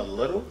Chicago.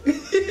 little.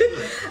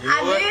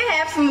 I did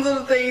have some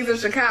little things in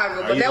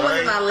Chicago, but you that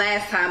wasn't my lying?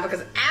 last time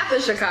because after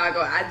Chicago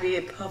I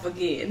did puff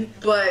again.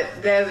 But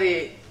that's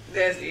it.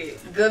 That's it.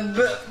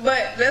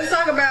 But let's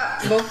talk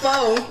about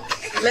before.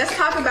 Let's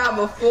talk about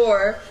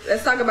before.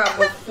 Let's talk about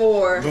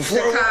before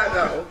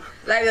Chicago.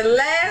 Like the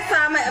last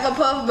time I ever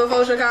puffed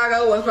before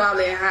Chicago was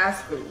probably in high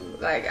school.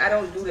 Like I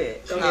don't do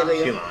that. Don't get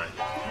She Leah. lying.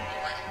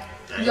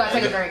 You gotta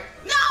take a drink.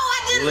 No, I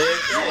did Leah, not.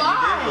 yeah, you did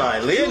lie.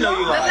 Leah know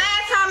you The lied.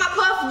 last time I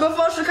puffed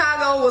before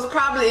Chicago was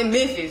probably in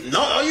Memphis. No,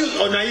 now you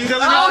got No, you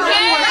got a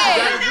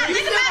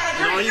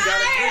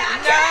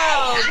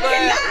No,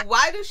 but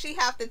why does she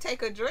have to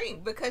take a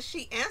drink? Because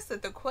she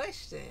answered the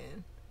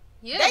question.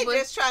 Yeah, They but,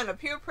 just trying to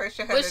peer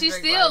pressure her. but to she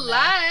drink still right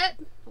now.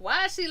 lied.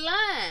 Why is she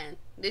lying?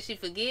 Did she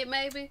forget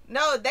maybe?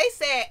 No, they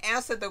said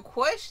answer the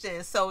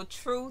question. So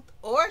truth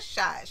or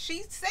shot.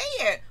 She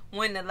said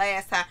when the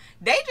last time.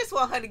 They just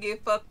want her to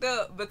get fucked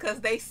up because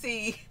they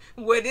see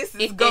where this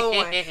is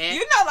going. You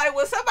know, like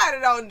when somebody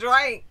don't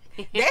drink,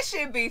 that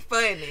should be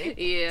funny.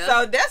 Yeah.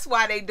 So that's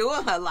why they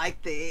doing her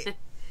like that.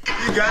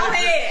 You Go got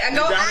ahead.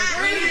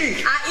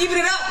 drink. I even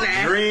it up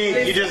now.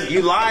 Drink.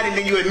 You lied and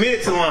then you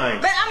admitted to lying.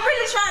 But I'm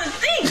really trying to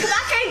think because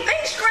I can't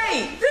think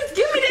straight. Just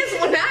give me this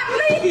one now,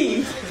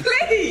 please.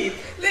 Please.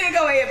 Leah,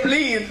 go ahead.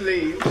 Please. No,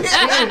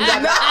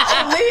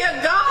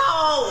 Leah, go.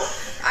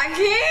 I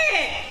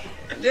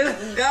can't.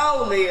 Just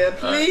go, Leah,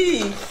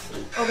 please.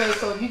 Okay,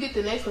 so if you get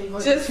the next one, you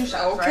want to Just, get 2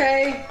 shots,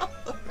 right?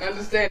 okay.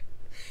 Understand.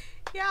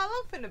 Y'all,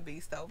 I'm finna be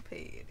so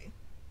petty.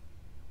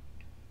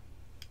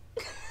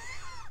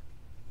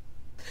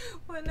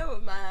 Well, never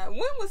mind.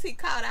 When was he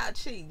caught out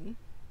cheating?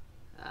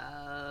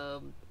 I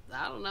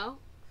don't know.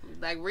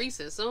 Like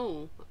recent,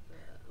 soon.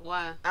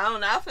 Why? I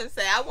don't know. I finna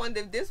say, I wonder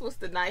if this was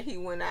the night he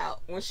went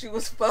out when she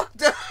was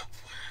fucked up.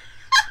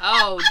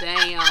 Oh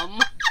damn.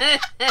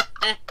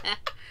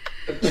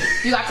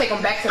 You gotta take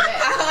them back to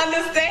back. I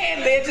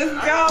understand, Liz. Just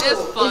go.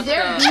 Just Is fucked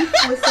there up. beef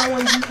with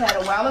someone you had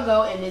a while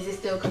ago, and is it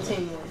still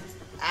continuing?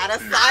 Out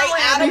of I sight, don't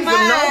have out of beef with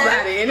mind.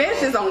 nobody, and that's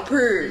just on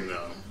purge. No.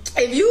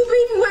 If you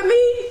beefing with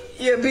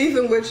me, you're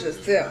beefing with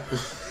yourself.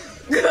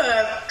 Cause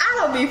I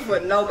don't beef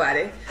with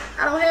nobody.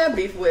 I don't have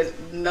beef with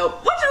no.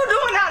 What you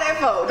doing all that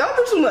for? Don't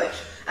do too much.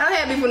 I don't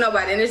have beef with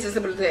nobody, and it's just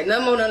simple as that.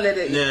 None more, none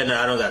less. Yeah, no,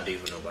 I don't got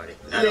beef with nobody.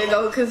 At Let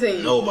all. go,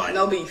 continue. Nobody.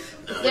 No beef.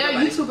 Is there a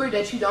YouTuber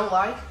that you don't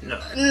like? No.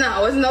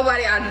 No, it's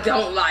nobody I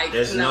don't like.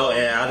 There's no.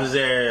 Yeah, I was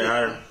there.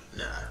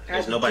 Nah.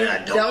 There's nobody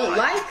I don't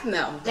like.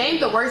 No. Name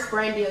the worst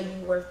brand deal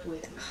you worked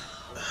with.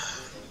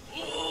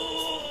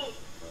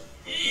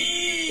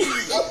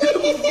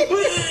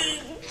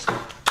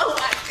 Oh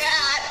my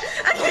God!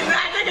 I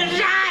cannot take a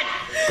shot.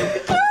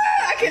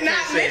 I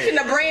cannot mention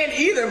the brand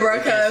either, bro,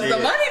 because the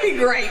money be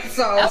great.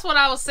 So That's what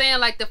I was saying.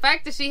 Like the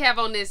fact that she have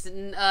on this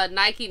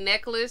Nike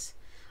necklace,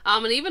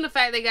 and even the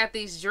fact they got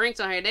these drinks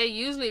on here. They're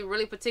usually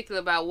really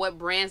particular about what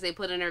brands they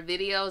put in their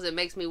videos. It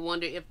makes me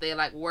wonder if they're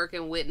like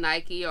working with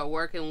Nike or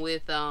working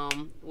with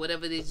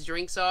whatever these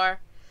drinks are.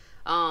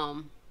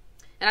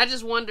 And I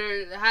just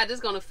wonder how this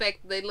gonna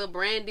affect their little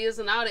brand deals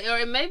and all that, or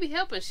it may be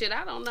helping. Shit,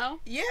 I don't know.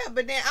 Yeah,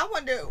 but then I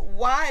wonder,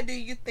 why do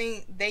you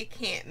think they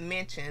can't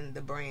mention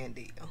the brand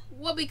deal?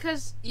 Well,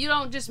 because you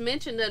don't just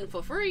mention nothing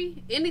for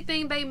free.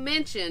 Anything they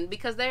mention,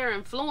 because they are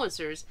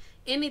influencers,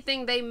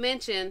 anything they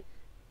mention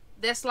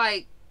that's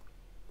like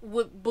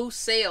would boost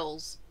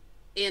sales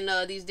in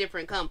these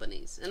different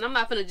companies. And I'm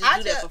not gonna just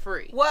do that for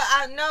free. Well,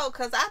 I know,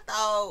 because I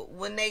thought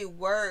when they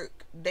work,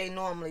 they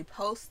normally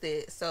post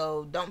it,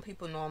 so don't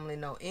people normally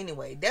know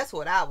anyway? That's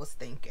what I was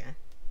thinking.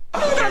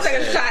 I'm gonna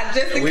take a shot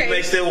just in We case.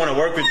 may still want to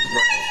work with this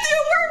brand.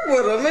 Still work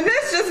with them, and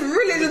that's just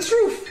really the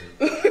truth,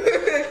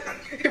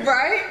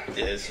 right?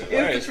 Yes,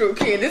 It's the truth,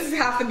 Ken. This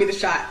has to be the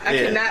shot. I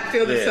cannot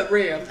feel this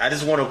surreal. I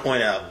just want to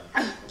point out.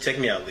 Check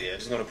me out, Leah. I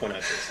just want to point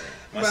out this.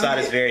 My Bro, side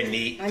is very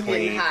neat, I'm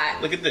clean. getting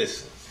hot. Look at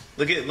this.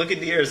 Look at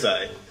the air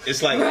side.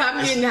 It's like Bro,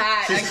 I'm getting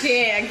hot. I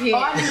can't. Oh,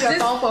 I need your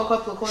phone for a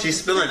couple of questions.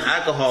 she's spilling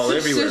alcohol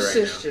everywhere right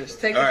now.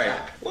 Just take All a right.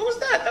 shot. What was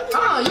that? That was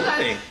Oh,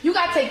 nothing. you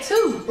got to take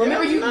two.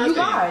 Remember, you nothing.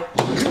 lied.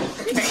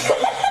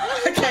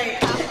 I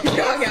can't.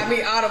 Y'all got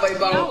me all the way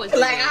Y'all boned. was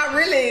Like, I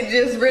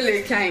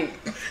really can't.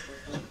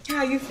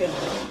 How you feeling?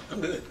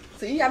 I'm good.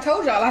 See, I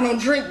told y'all I don't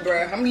drink,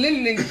 bro. I'm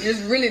literally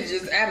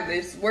just out of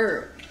this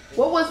world.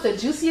 What was the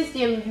juiciest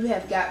DM you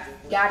have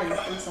gotten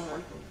from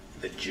someone?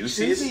 The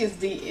juiciest? Juicy is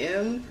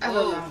DM? I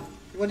don't know.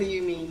 What do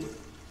you mean?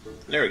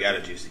 Never got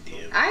a juicy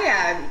DM. I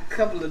got a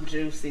couple of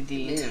juicy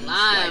DMs.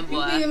 Lying, Like,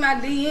 boy. you be in my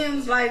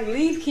DMs, like,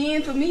 leave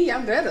Ken for me.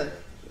 I'm better.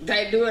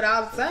 They do it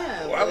all the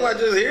time. Why am I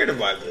just hearing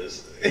about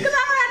this? Because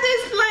I don't have to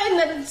explain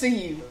nothing to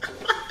you.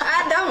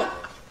 I don't.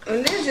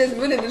 And that's just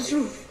really the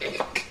truth.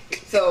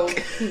 So,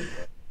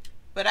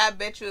 But I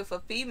bet you if a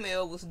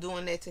female was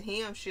doing that to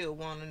him, she'll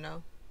want to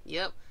know.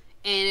 Yep.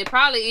 And it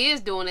probably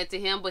is doing it to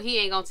him, but he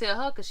ain't gonna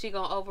tell her because she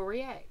gonna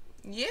overreact.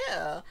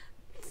 Yeah.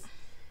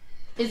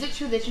 Is it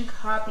true that you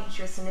copied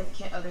your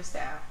significant other's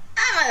style?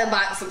 I might have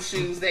bought some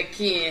shoes that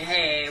Ken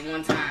had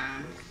one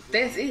time.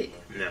 That's it.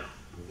 No.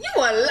 You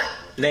a lie.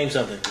 Name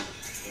something.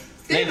 This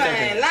Name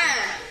man something.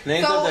 lying.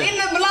 Name So something. in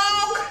the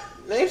blog,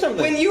 Name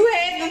something. when you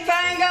had the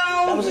thing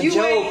on, That was a you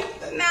joke.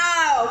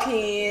 No,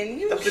 Ken.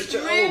 You That was a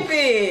joke.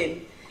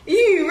 tripping.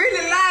 You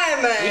really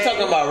lying, man. We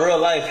talking about real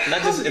life,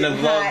 not just in the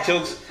vlog Hot.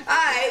 jokes.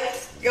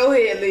 Alright, go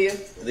ahead, Leah.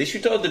 At least you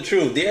told the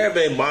truth. They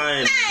been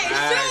buying Hey,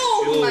 nice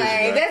shoes,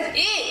 man. bro. That's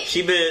it.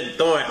 She been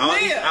throwing all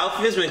these Leah.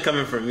 outfits been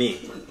coming from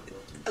me.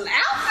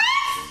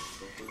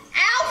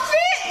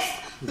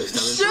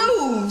 Outfits?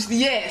 Shoes,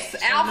 yes.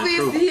 Outfits,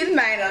 truth. he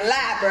made a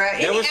lie, bro.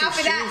 Any was some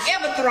outfit I shoes.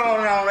 ever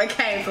thrown on, it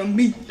came from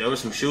me. There was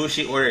some shoes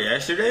she ordered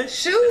yesterday.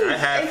 Shoes, that I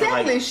had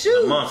exactly, for like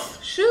shoes. a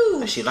month. Shoes.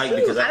 That she liked shoes.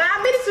 because I- And I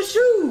admit it's a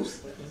shoes.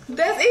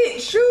 That's it,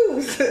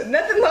 shoes.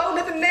 Nothing more,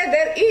 nothing less,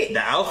 that's it.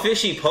 The outfit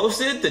she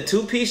posted, the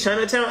two-piece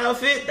Chinatown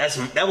outfit, that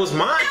was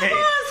mine. That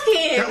was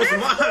Ken. That was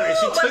That's mine. cool,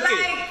 She but took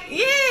it. like,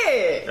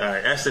 yeah. All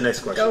right, that's the next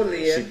question. Go,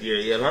 Leah.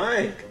 You're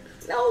lying.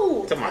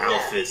 No. Talking about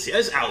outfits. Yeah,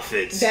 it's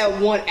outfits. That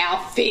one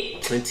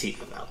outfit. Plenty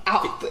of outfits.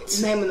 Outfit.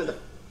 Name another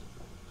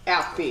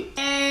outfit.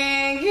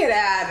 And get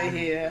out of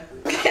here.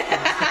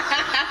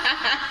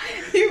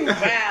 You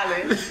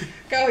violent.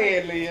 Go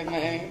ahead, Leah,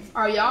 man.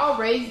 Are y'all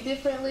raised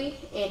differently,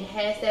 and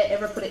has that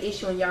ever put an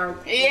issue in y'all?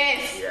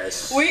 Yes.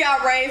 Yes. We are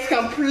raised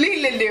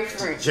completely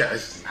different.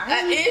 Yes.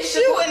 An issue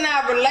in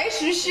our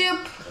relationship?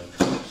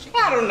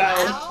 I don't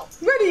know.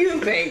 What do you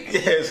think?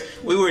 Yes.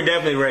 We were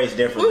definitely raised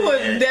differently. We were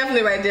and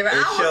definitely raised different.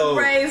 it I was showed.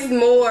 raised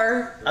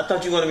more. I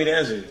thought you wanted me to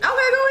answer. Okay, go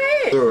We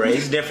ahead. were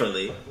raised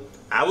differently.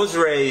 I was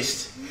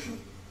raised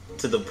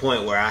to the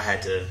point where I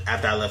had to,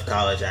 after I left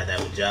college, I had to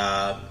have a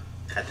job,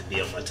 had to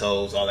be on my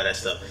toes, all of that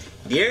stuff.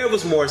 De'Ara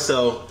was more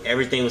so,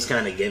 everything was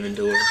kind of given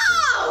to her.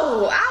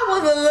 Oh, I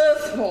was a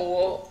little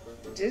spoiled.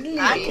 Just a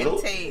I little.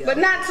 can tell. But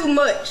not too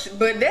much.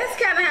 But that's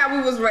kind of how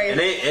we was raised.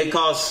 And it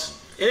caused,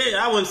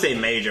 I wouldn't say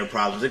major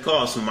problems, it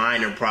caused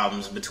minor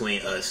problems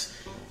between us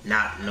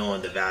not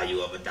knowing the value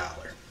of $1.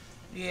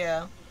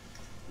 Yeah.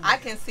 I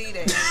can see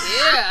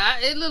that.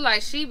 Yeah, it look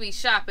like she be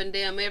shopping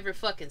damn every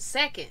fucking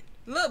second.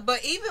 Look,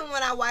 but even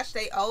when I watch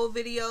they old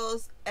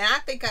videos, and I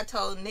think I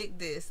told Nick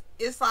this,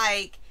 it's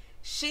like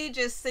she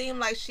just seemed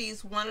like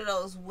she's one of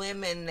those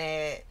women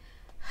that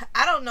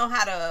I don't know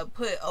how to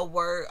put a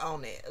word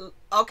on it.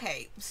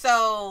 Okay,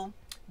 so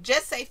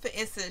just say for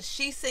instance,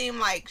 she seemed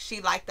like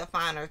she liked the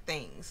finer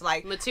things,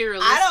 like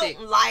materialistic. I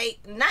don't like,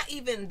 not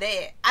even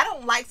that. I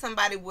don't like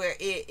somebody where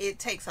it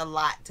takes a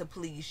lot to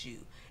please you.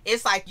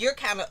 It's like you're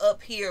kind of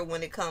up here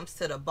when it comes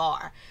to the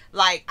bar.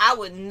 Like, I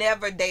would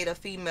never date a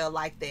female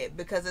like that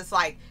because it's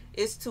like,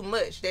 it's too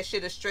much. That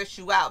shit'll stress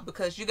you out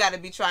because you got to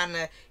be trying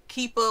to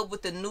keep up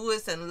with the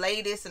newest and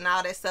latest and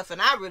all that stuff.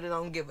 And I really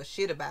don't give a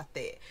shit about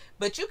that.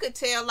 But you could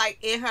tell, like,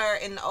 in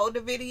the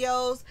older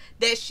videos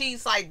that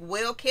she's, like,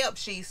 well kept.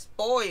 She's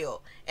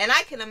spoiled. And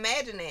I can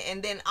imagine it.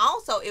 And then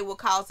also it will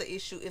cause an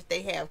issue if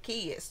they have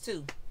kids,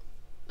 too.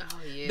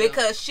 Oh, yeah.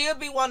 Because she'll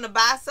be wanting to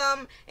buy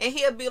something and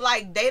he'll be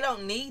like, they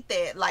don't need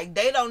that. Like,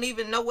 they don't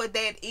even know what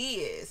that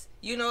is.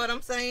 You know what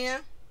I'm saying?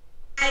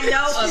 I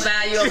know a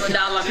value of $1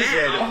 now. I know a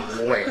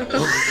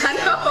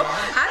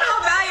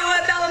value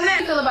of $1 How do you now.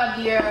 feel about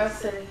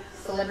Diarra's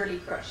celebrity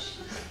crush?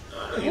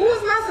 Who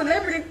was my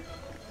celebrity?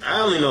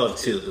 I only know of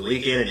two, The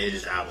Weeknd and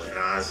Idris Elba, and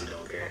I honestly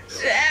don't care.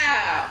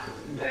 Yeah.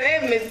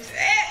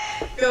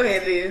 Go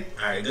ahead, dude.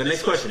 Alright, the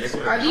next question.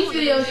 Are these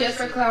videos just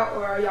for clout,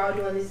 or are y'all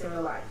doing this in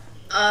real life?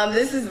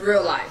 This is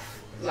real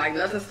life. Like,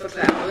 nothing's for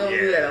clout. We don't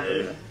do that over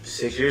here.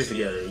 6 years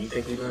together. You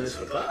think we're doing this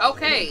for clout?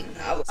 Okay.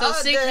 So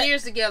 6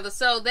 years together.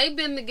 So they've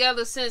been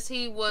together since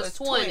he was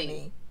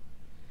 20.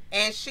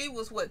 And she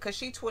was what? Because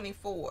she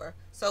 24.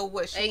 So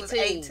what? She 18. was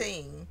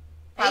 18.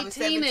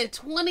 18 and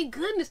 20,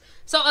 goodness.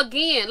 So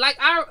again, like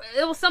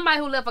it was somebody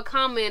who left a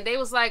comment. They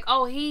was like,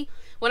 oh,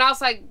 when I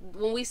was like,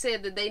 when we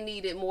said that they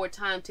needed more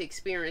time to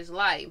experience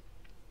life.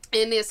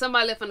 And then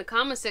somebody left in the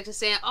comment section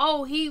saying,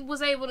 oh, he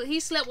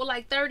slept with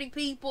like 30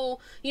 people.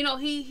 You know,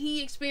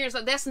 he experienced,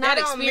 that's not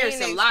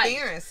experiencing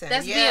life.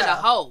 That's being a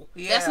hoe.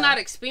 Yeah. That's not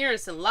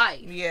experiencing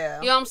life.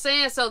 Yeah. You know what I'm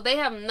saying? So they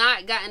have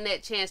not gotten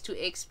that chance to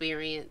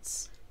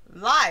experience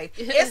life.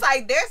 It's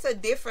like there's a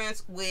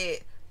difference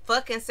with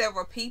fucking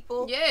several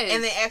people, yes,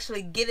 and then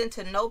actually getting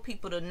to know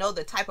people to know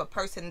the type of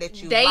person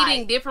that you dating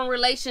like. Different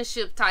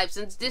relationship types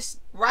and this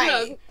right. You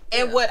know,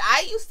 and yeah. what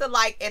I used to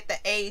like at the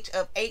age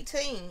of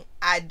 18,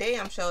 I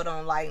damn sure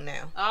don't like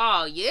now.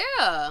 Oh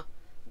yeah,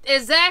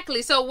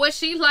 exactly. So what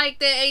she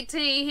liked at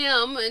 18,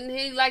 him, and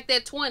he liked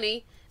at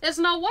 20. There's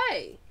no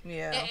way.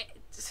 Yeah.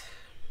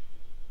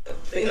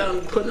 Think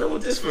I'm putting up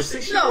with this for 6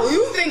 years? No,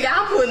 you think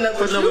I'm putting up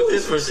with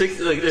this for 6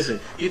 years? Like, listen,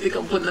 you think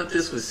I'm putting up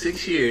this for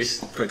 6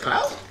 years for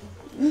clout?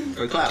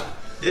 For clout.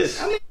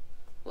 This.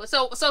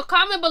 So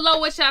comment below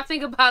what y'all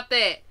think about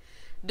that.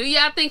 Do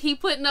y'all think he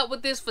putting up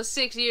with this for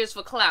 6 years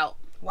for clout?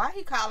 Why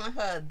he calling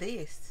her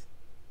this?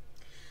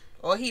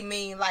 Or he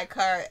mean like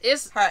her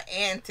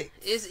antics?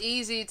 It's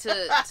easy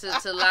to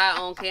lie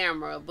on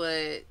camera,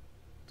 but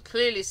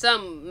clearly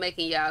something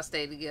making y'all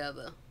stay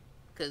together.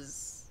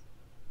 Cause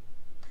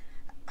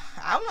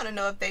I want to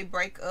know if they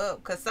break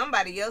up. Because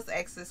somebody else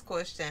asked this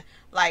question.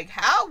 Like,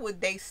 how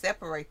would they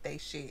separate they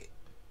shit?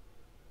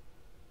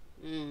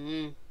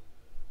 Mm-hmm.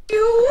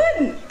 You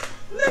wouldn't.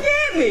 Look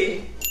at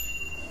me.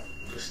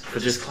 For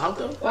just clout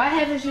though? Why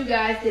haven't you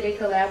guys did a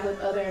collab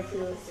with other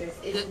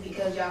influencers? Is it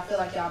because y'all feel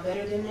like y'all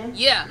better than them?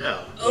 Yeah.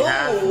 No. We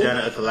have done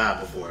a collab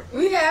before.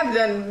 We have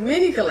done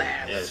many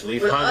collabs. Yes,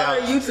 we've with hung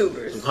other out.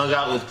 YouTubers. We've hung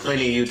out with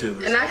plenty of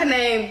YouTubers. And I can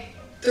name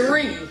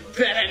 3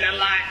 better than a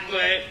lot,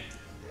 but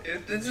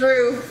it's the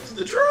truth. It's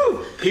the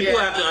truth. People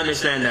have to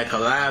understand that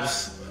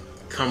collabs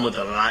come with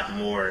a lot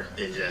more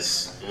than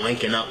just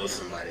linking up with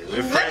somebody.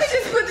 We're friends. Let me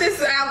just put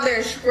this out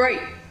there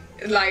straight.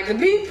 Like, to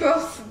be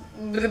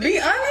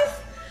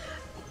honest,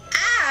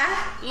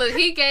 Look,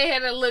 he gave her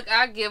the look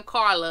I give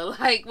Carla.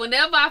 Like,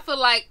 whenever I feel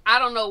like I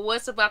don't know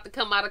what's about to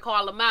come out of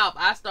Carla's mouth,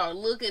 I start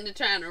looking and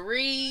trying to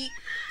read,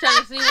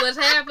 trying to see what's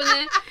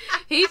happening.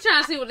 He's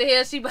trying to see what the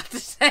hell she about to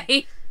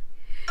say.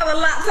 I have a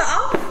lot to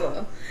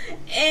offer.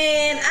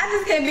 And I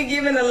just can't be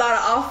giving a lot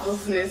of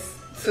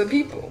offersness to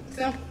people.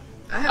 Simple.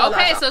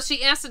 Okay, so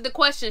she answered the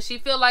question. She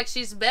feel like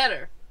she's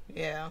better.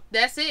 Yeah.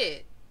 That's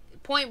it.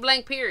 Point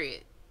blank,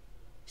 period.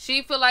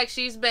 She feel like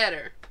she's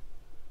better.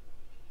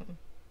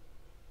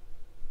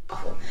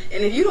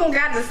 And if you don't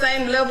got the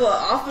same level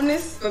of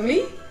awfulness for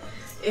me,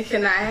 it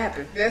cannot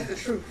happen. That's the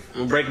truth. I'm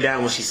gonna break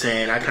down what she's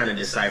saying. I kind of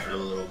deciphered a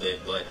little bit,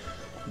 but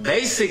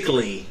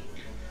basically,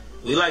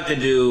 we like to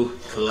do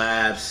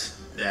collabs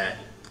that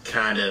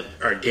kind of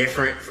are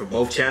different for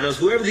both channels.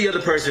 Whoever the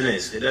other person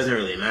is, it doesn't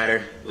really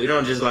matter. We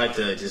don't just like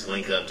to just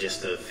link up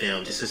just to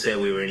film, just to say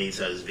we were in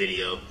each other's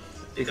video.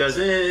 Because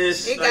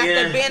it's it like, got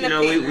yeah, the benefit. you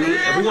know,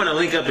 if we want to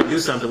link up and do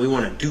something, we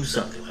want to do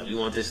something. Like, we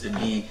want this to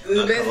be a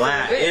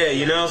collab. Yeah,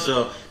 you know,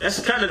 so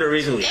that's kind of the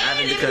reason we have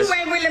it. And if because you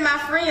ain't really my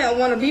friend, I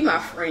want to be my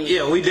friend.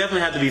 yeah, we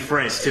definitely have to be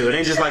friends too. It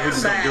ain't just like we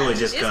just gonna do it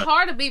just It's cause.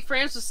 hard to be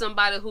friends with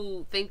somebody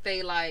who think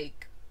they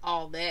like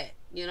all that.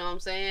 You know what I'm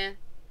saying?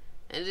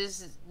 And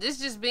this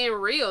just being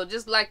real,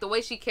 just like the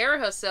way she carry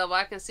herself,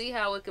 I can see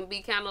how it can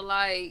be kind of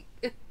like.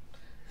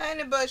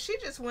 Honey, but she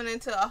just went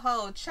into a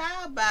whole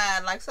child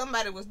bind, like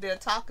somebody was there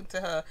talking to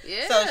her.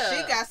 Yeah. So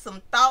she got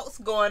some thoughts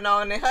going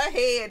on in her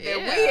head that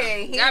we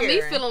ain't hearing. Got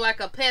me feeling like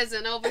a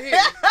peasant over here.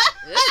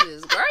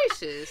 Goodness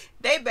gracious.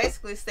 They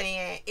basically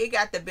saying it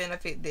got to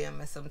benefit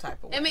them in some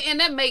type of way. I mean, and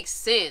that makes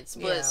sense,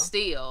 but Yeah.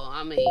 still,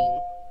 I mean,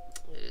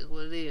 it is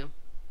what it is.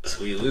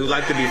 We would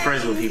like to be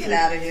friends with people. Get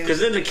outta here. Because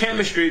then the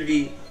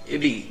chemistry it'd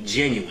be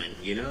genuine,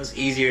 you know? It's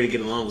easier to get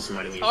along with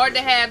somebody when you're Hard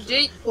to friends with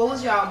have them. What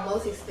was y'all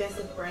most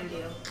expensive brand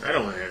deal? I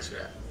don't want to answer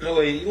that. No,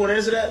 wait, you want to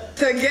answer that?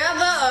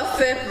 Together or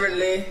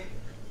separately?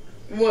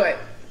 What?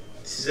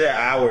 She said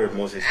our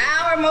most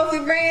expensive. Our mostly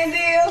brand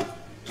deal?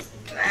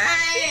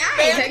 I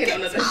ain't taking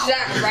another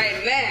shot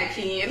right now,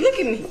 Ken. Look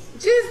at me.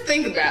 Just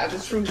think about the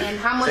truth. And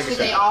how much Take a did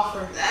they shot.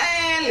 offer?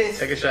 Man,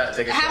 listen. Take a shot,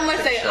 take a shot. How much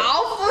take a they shot.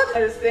 offered?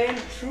 Understand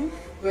the truth.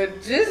 But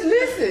just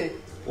listen.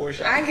 4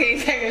 shots. I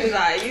can't take a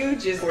shot. You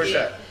just 4 can't.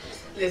 shots.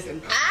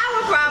 Listen, I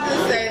would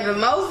probably say the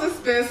most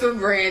expensive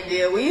brand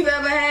deal we've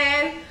ever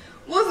had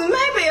was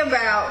maybe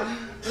about.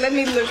 Let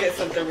me look at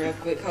something real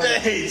quick. Hold on.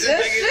 Hey, just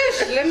Just take it.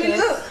 shush. Let me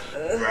look.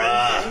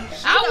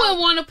 Bruh. I wouldn't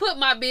want to put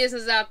my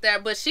business out there,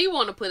 but she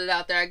want to put it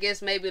out there. I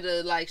guess maybe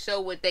to like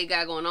show what they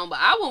got going on. But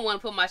I wouldn't want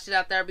to put my shit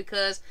out there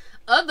because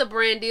other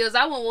brand deals,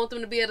 I wouldn't want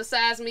them to be able to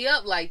size me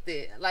up like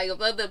that. Like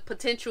if other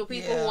potential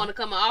people who want to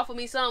come and offer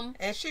me something.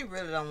 And she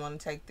really don't want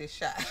to take this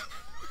shot.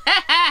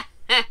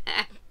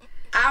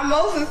 Our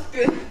most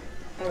expensive.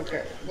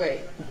 Okay, wait.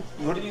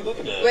 What are you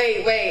looking at?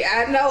 Wait.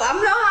 I know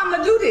how I'm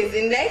gonna do this,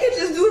 and they can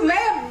just do the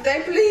math if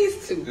they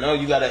please to. No,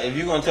 you gotta, if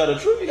you're gonna tell the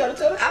truth, you gotta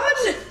tell the truth. I'm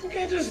gonna just You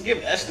can't just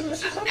give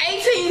estimates or something.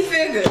 18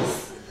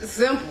 figures.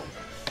 Simple.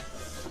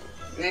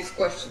 Next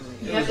question.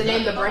 You have to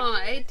name the brand. Hold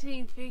on,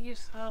 18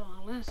 figures. Hold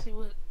on, let's see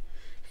what.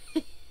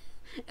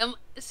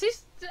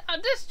 She's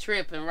just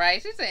tripping, right?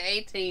 She said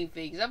 18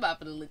 figures. I'm about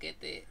to look at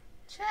that.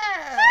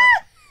 Child.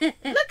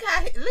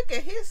 Look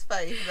at his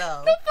face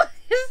though. The fuck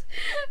is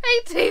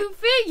 18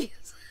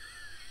 figures?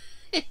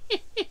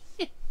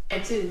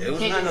 And two. It was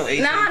not no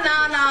 18. No,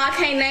 I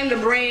can't name the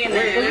brand.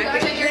 Wait, Well, you gotta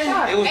take your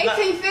shot. It was 18 not,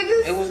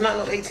 figures? It was not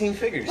no 18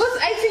 figures.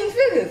 What's 18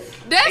 figures?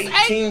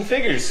 That's 18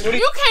 figures. What do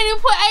You can't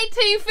even put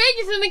 18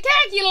 figures in the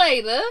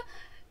calculator.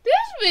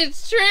 This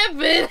bitch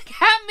tripping.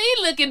 Got me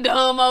looking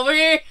dumb over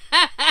here.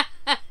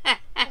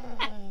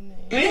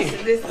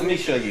 Listen. Let me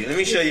show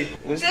you.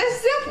 What's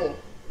That's simple.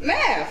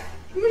 Math.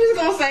 I'm just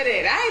gonna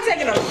say that. I ain't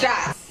taking no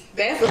shots.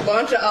 That's a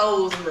bunch of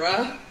O's,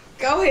 bruh.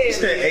 Go ahead. You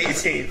said man.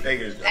 18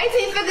 figures. Though.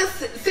 18 figures,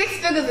 6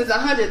 figures is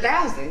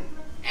 100,000.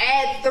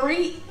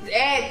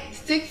 Add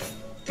 6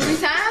 3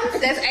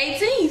 times, that's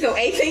 18. So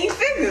 18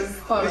 figures.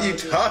 What are you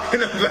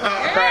talking about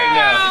right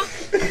now?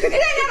 It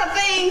ain't not a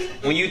thing.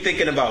 When you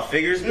thinking about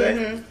figures,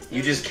 babe,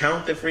 you just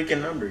count the freaking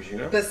numbers, you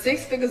know? But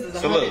 6 figures is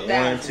So look,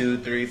 100,000. 1,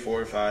 2, 3,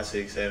 4, 5,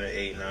 6, 7,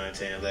 8, 9,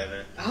 10,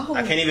 11. Oh.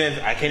 I can't even.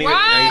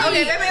 Right.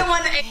 Okay, let me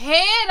one.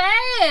 Head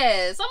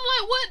ass. I'm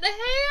like, what the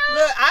hell?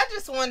 Look, I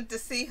just wanted to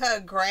see her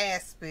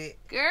grasp it.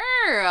 Girl.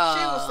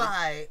 She was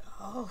like,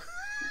 oh,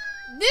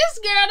 This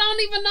girl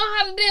don't even know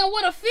how to damn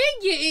what a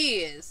figure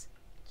is.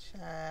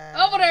 child.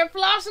 Over there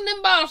flossing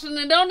and bossing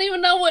and don't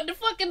even know what the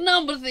fucking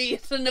numbers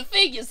is and the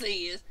figures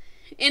is.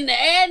 And the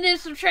adding and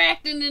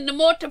subtracting and the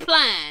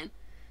multiplying.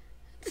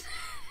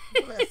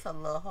 Bless her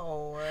little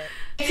whore.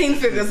 18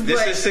 figures, This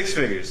but is 6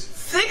 figures.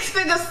 6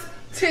 figures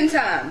 10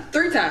 times,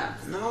 3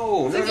 times.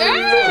 No. 6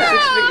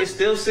 Girl. figures,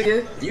 still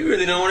 6. You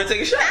really don't want to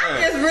take a shot.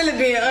 I'm just really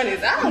being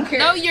honest. I don't care.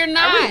 No, you're I really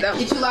not. don't.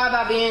 Did you lie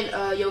about being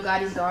Yo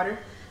Gotti's daughter?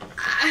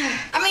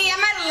 I mean, I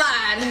might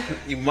have lied.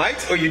 You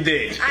might or you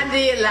did. I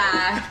did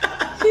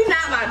lie. She's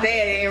not my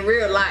daddy in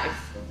real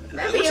life.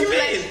 Let me What you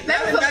play. mean?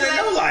 Let me Not in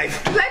no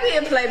life. Let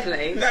me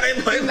play. Not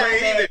in play She's my play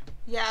daddy. either.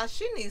 Y'all,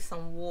 she needs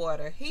some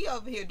water. He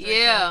over here drinking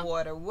Yeah.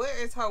 water.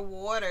 Where is her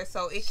water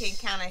so it can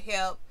kind of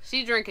help?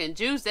 She drinking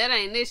juice. That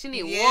ain't it. She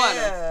need water.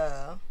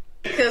 Yeah.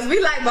 Because we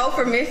like both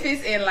from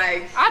Memphis and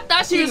like I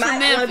thought she he was from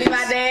might want to be my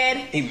Memphis. dad.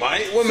 He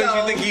might. What makes you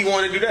So- think he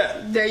want to do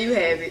that? There you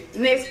have it.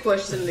 Next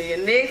question, Leah.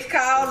 Next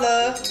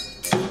caller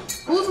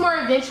Who's more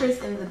adventurous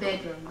in the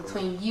bedroom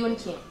between you and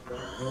Kim?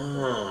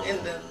 in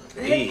the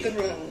Me.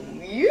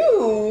 bedroom.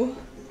 You.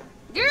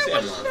 Girl, See,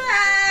 what I'm lying.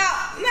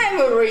 Child,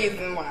 name a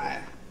reason why.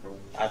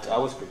 I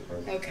was pretty.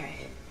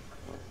 Okay.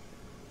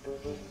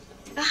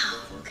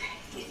 Oh, okay.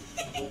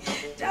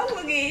 Don't look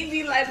at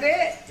me like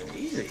that.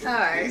 Easy. All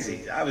right.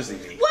 Easy. Obviously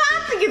me. Well,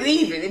 I think it's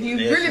even. If you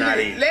It's really not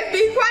be, even. let's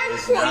be quite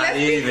It's cool. not Let's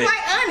even. be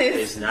quite honest.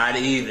 It's not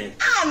even.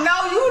 I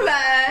know you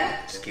lying.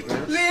 Just keep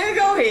it. Leah,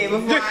 go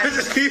ahead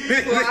Just keep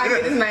before I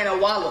get this it. man a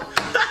wallet.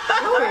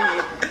 Go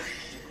ahead.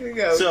 Here we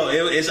go. So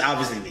it's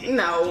obviously me.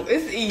 No,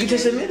 it's even. You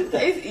just admitted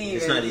that. It's even.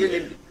 It's not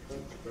even.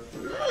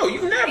 No,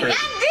 you never.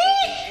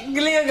 I did.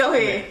 Leah, go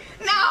ahead.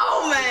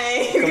 No,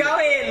 man. Go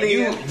ahead,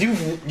 Leah.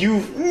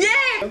 You.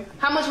 Yeah.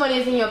 How much money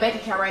is in your bank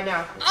account right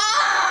now?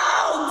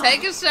 Oh.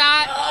 Take a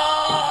shot.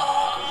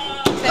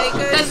 Take a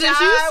Because if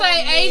you shot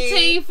say with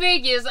me. 18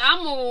 figures,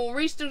 I'm going to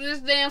reach through this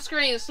damn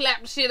screen and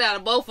slap the shit out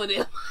of both of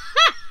them.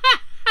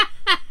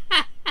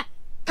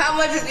 How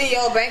much is in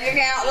your bank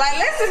account? Like,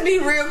 let's just be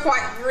real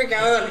quite freaking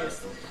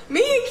honest. Me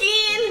and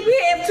Ken,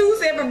 we have 2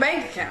 separate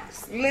bank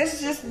accounts.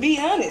 Let's just be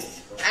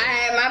honest. I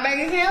have my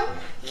bank account.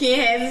 Ken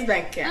has his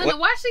bank I account. don't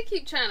know why she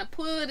keep trying to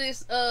pull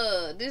this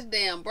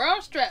damn bra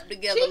strap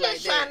together She like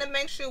just trying that. to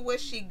make sure what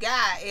she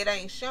got, it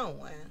ain't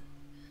showing.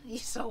 You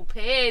so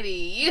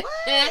petty. What?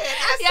 Yeah,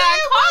 I said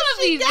what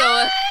Carla be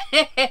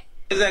doing. What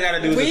does that got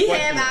to do with We the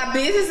have question? our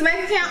business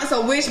bank account.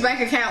 So which bank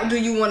account do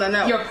you want to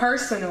know? Your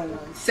personal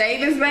one.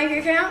 Savings bank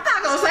account?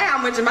 I'm not gonna say how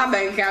much in my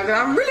bank account because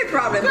I'm really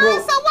probably Girl,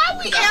 broke. so why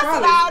we I answering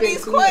probably all spent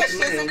these too much questions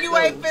money and on you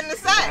ain't clothes. finna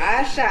say?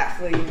 I shot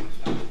for you.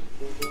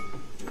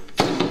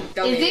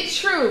 Go Is ahead. it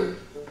true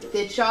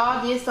that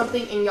y'all did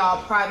something in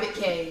y'all private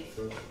cave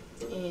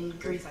in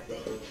Greece, I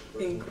think?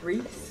 In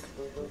Greece?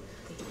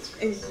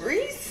 In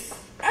Greece?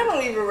 I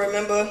don't even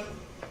remember.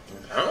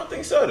 I don't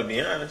think so, to be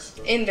honest.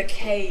 In the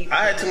cave.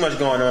 I had too much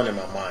going on in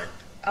my mind.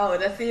 Oh,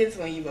 that is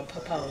when you were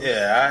proposed.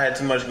 Yeah, I had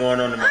too much going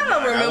on in my mind. I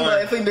don't remember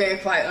wasn't- if we been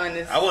quite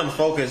honest. I wasn't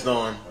focused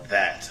on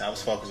that. I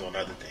was focused on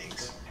other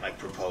things, like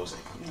proposing.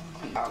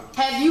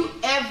 Have you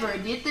ever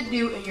did the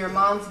do in your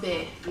mom's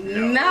bed?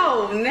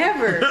 No,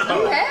 never. You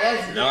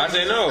have? No, I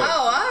say no.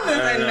 Oh, I was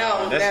gonna say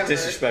no. That's never.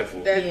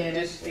 disrespectful.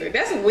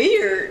 That's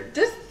weird.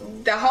 Just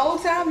the whole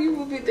time you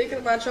would be thinking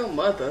about your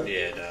mother.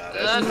 Yeah, nah,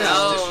 that's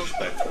no.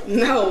 disrespectful.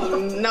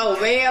 No,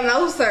 ma'am,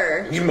 no,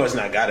 sir. You must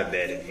not got a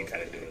bed if you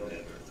gotta do it.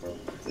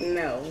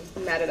 No,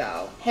 not at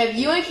all. Have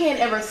you and Ken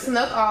ever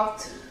snuck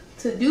off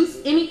to do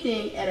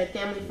anything at a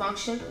family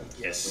function?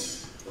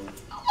 Yes.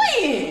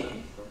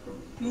 When?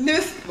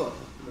 Lispa.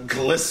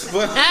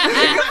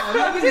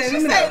 Glispa? Did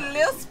you say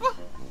Lispa?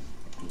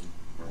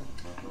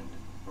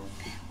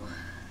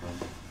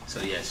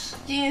 So yes.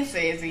 Jen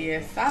says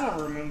yes. I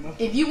don't remember.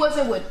 If you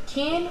wasn't with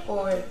Ken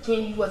or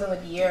Ken you wasn't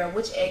with De'Ara,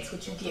 which ex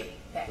would you get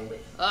back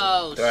with?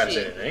 Oh Do I have to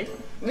say shit. the name?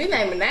 We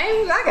naming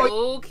names. I got.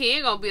 Oh,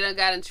 Ken gonna be done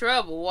got in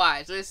trouble.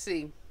 Watch. Let's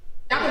see.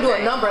 I can do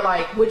a number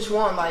like which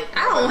one, like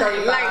I don't number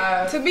have,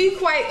 like, 35. to be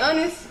quite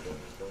honest,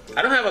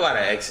 I don't have a lot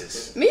of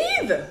exes. me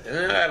either. I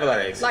don't have a lot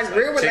of exes. Like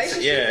real chicks-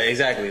 relationships? Yeah,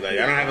 exactly. Like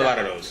I don't have a lot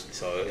of those.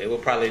 So it will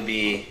probably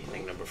be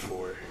like number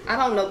 4. I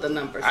don't know the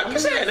numbers. I can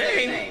say a the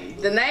name.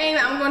 The name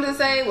I'm going to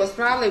say was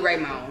probably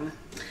Raymond.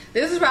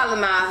 This is probably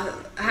my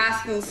high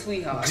school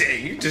sweetheart.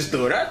 Dang, you just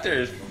threw it out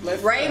there.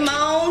 Raymond,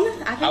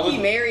 I think would- he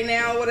married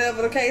now,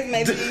 whatever the case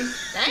may be.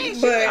 Dang,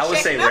 she But been I would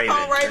say checking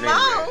up Raven. on Her name's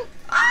Raymond.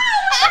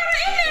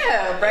 Oh,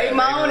 yeah,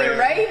 Raymond and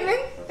Raven.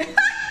 Raven.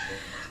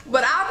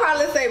 But I'll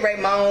probably say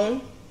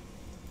Raymond.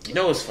 You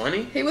know what's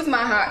funny? He was my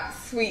heart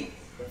sweet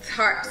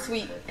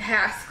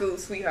high school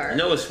sweetheart. You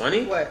know what's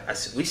funny? What?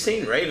 We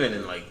seen Raven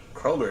in like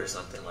Kroger or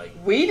something. Like,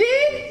 We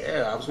did?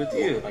 yeah, I was with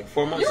you like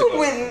 4 months You ago.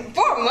 went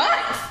 4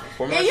 months.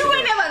 4 And months you ago.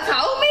 ain't never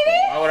told me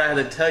that? Why would I have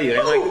to tell you?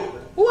 They're Who? like,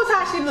 Who was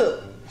how she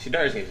look? she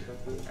does me.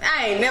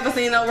 I ain't never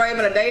seen no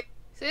Raven a day.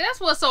 See, that's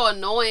what's so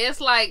annoying.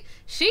 It's like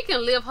she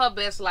can live her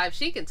best life.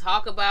 She can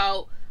talk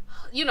about,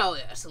 you know,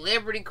 a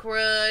celebrity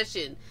crush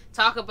and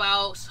talk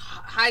about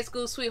high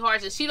school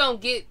sweethearts, and she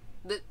don't get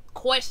the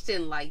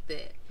question like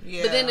that.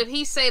 Yeah. But then if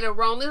he say the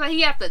wrong, it's like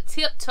he have to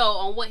tiptoe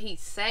on what he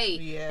say,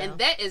 Yeah. and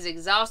that is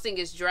exhausting.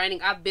 It's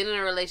draining. I've been in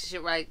a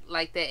relationship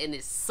like that, and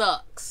it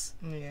sucks.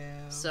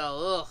 Yeah.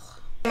 So, ugh.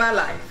 My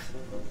life.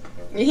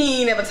 He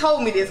ain't never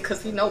told me this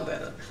because he know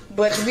better.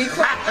 But to be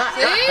quite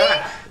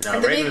No,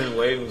 The Raven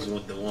Wave was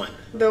with the one.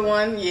 the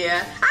one,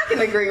 yeah. I can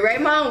agree.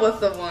 Raymond was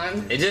the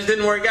one. It just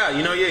didn't work out.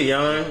 You know, you're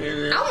young.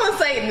 And, I wouldn't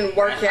say it didn't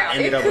work I out.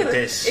 ended it up with coulda-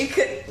 this. It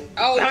could.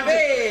 Oh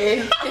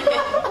man.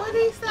 What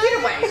he say? Get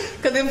away.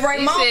 Because if He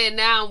Raymond said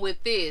now I'm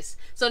with this.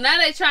 So now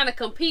they trying to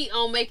compete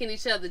on making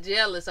each other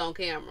jealous on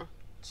camera.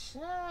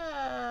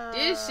 Child.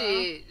 This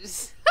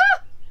shit.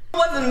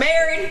 wasn't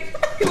married,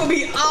 he would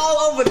be all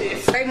over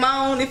this.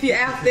 Raymond, if you're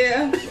out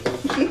there.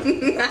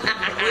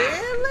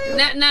 Really?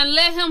 Now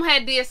let him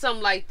have did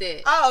something like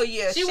that. Oh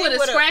yeah. She would have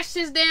would've- scratched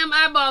his damn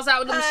eyeballs out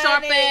with them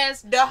sharp Honey,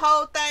 ass, The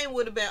whole thing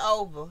would have been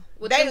over.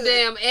 with them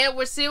damn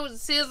Edward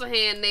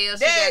Scissorhand nails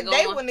she got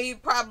They going. wouldn't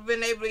even probably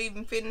been able to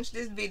even finish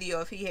this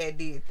video if he had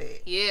did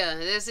that. Yeah,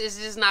 it's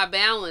just not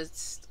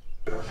balanced.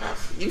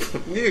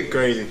 You're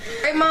crazy.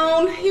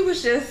 Raymond, he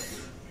was just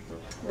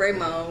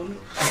Raymond.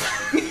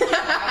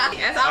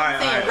 That's all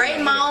I'm saying.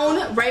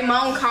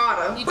 Raymond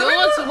Carter. You doing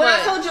too When I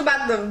much. told you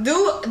about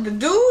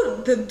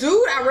the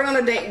dude I went on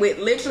a date with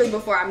literally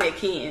before I met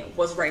Ken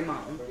was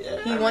Raymond.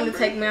 He wanted to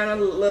take me on a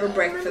little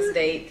breakfast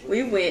date.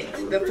 We went.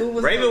 The food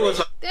was Raven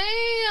was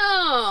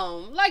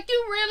Damn, like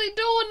you really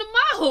doing the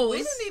We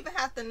most. didn't even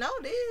have to know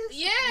this.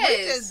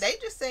 Yes. They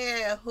just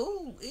said,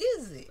 who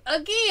is it?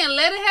 Again,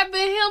 let it have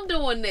been him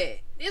doing that.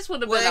 This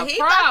would have Well, been a he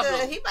problem.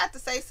 about to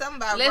say something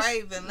about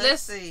Raven.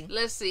 Let's see.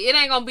 Let's see. It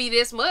ain't gonna be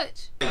this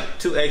much.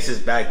 2 exes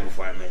back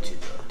before I met you,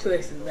 though. 2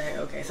 exes back.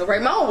 Okay, so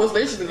Raymond was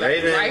literally like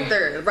Raven. right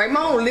there.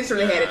 Raymond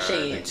literally had a The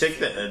chance. chick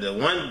the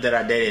one that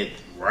I dated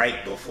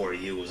right before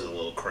you was a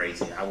little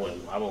crazy. I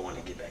wouldn't want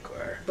to get back with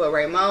her. But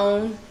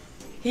Raymond,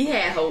 he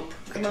had hope.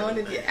 Raymond,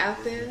 if you're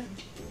out there,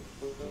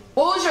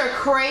 What was your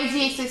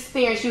craziest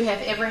experience you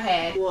have ever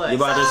had? what? You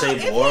about to say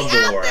if Bora he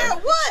out Bora? there,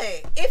 what?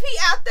 If he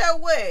out there,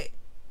 what?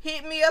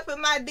 hit me up in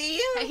my DM.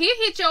 He'll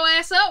hit your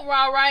ass up,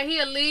 right?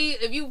 He'll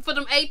leave if you for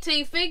them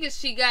 18 figures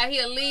she got.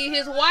 He'll leave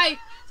his wife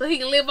so he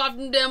can live off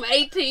them damn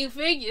 18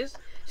 figures.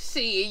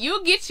 See,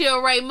 you'll get you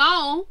a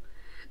Raymond.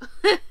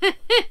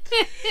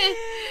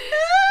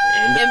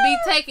 And be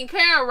taking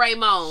care of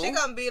Raymond. She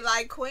gonna be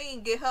like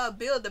Queen, get her a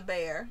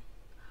Build-A-Bear.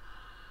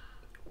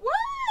 What?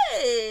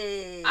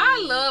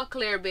 I love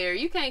Claire Bear.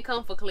 You can't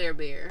come for Claire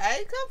Bear. I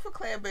ain't come for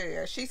Claire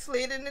Bear. She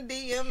slid in the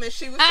DM and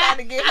she was trying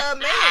to get her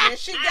man and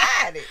she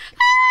got it.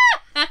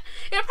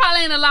 It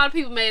probably ain't a lot of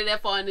people made it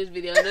that far in this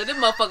video. No, this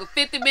motherfucker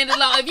 50 minutes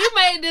long. If you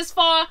made it this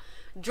far,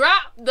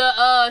 drop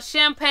the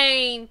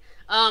champagne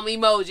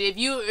emoji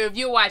if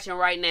you're watching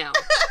right now.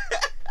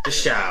 The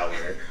shower.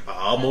 I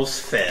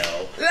almost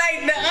fell.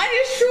 Like, the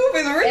honest truth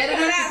is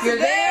really not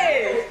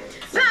today.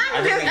 No,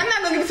 I'm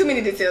not gonna give too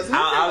many details.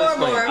 I'll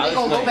explain. We're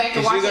gonna go back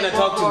and watch You're gonna that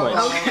talk too much.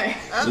 Okay.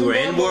 We were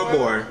in Bora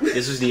Bora.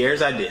 This was the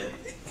years I did.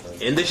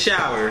 In the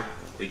shower,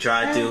 we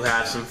tried to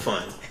have some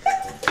fun.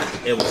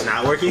 It was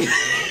not working.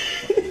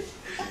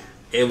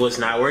 It was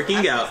not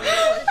working out. Oh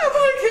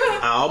my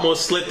God. I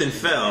almost slipped and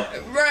fell.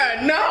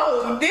 Bruh,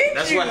 no, did you?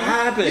 That's what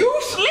happened.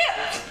 You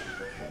slipped.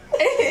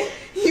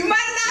 You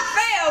might not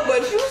fail,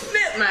 but you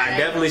slipped, man. I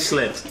definitely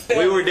slipped.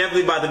 We were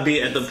definitely about to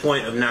be at the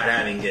point of not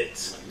having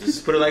hits.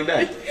 Just put it like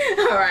that.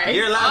 All right.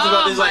 You're laughing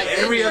about this like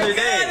every other Yeah,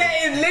 day. that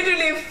is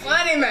literally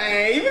funny,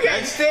 man. You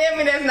can't tell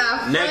me that's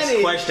not funny.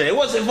 Next question. It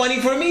wasn't funny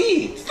for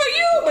me. It's for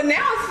you, but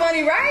now it's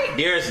funny, right?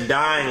 Dearest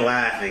dying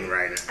laughing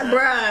right now.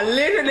 Bruh,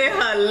 literally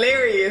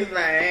hilarious,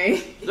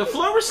 man. The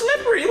floor was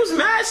slippery. It was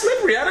mad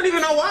slippery. I don't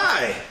even know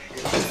why.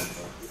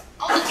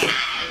 Oh my God.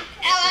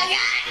 Oh my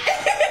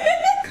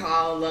God.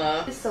 Call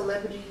This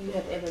celebrity you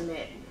have ever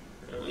met.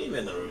 We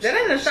met the That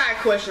ain't a shy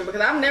question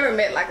because I've never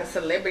met like a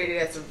celebrity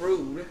that's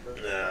rude.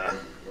 Nah.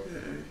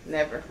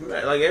 Never.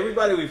 Like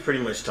everybody we've pretty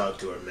much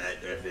talked to or met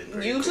have been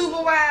pretty cool.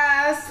 YouTuber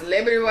wise,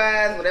 celebrity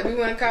wise, whatever you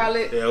want to call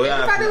it. Yeah,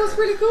 everybody was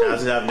pretty cool.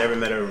 I've never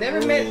met a Never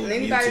rude met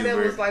anybody YouTuber. that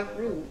was like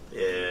rude.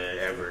 Yeah,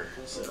 ever.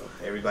 So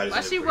everybody's.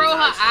 Why been she pretty roll her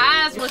nice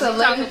eyes to when me. she talk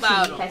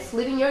about Celebrity him? has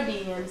slid in your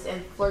DMs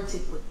and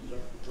flirted with you.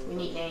 We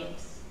need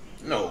names.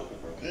 No.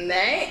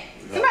 Nah.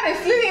 Somebody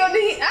slid in your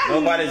DM.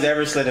 Nobody's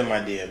ever slid in my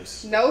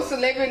DMs. No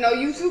celebrity, no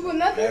YouTuber,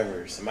 nothing.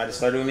 Ever. Somebody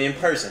started with me in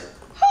person.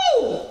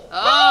 Who?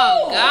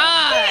 Oh, Who?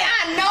 God. Hey,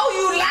 I know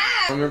you I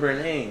lied. don't remember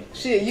her name.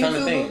 She a Trying to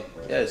YouTuber? think.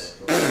 Yes.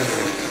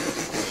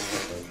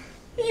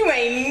 You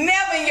ain't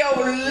never in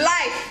your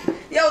life,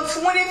 your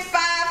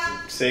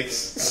 25, 6.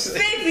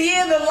 6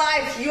 years of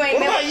life, you ain't What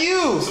never. about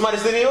you? Somebody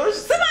slid in yours?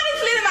 Somebody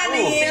slid in my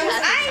Who? DMs.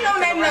 I ain't know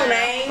I'm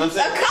names.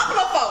 saying- A couple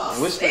of folks.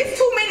 Whisper. It's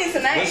too many to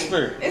name.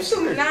 Whisper. It's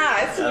too many. Nah,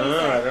 it's too I don't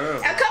many. know. I don't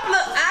know. A couple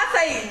of, I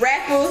say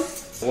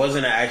rappers. It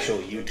wasn't an actual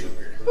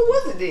YouTuber. Who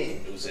was it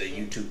then? It was a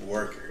YouTube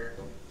worker.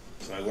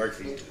 Somebody worked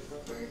for YouTube.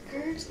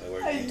 Somebody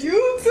worked A for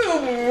YouTube.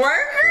 YouTube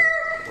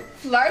worker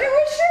flirting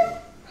with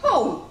you?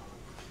 Who?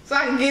 So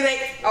I can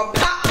get a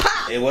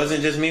pop. It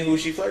wasn't just me who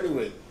she flirted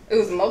with. It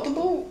was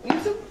multiple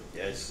YouTube.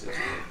 Yes.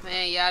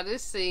 Man, y'all,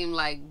 this seemed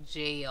like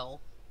jail.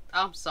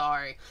 I'm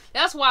sorry.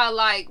 That's why,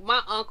 like,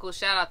 my uncle,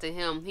 shout out to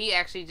him, he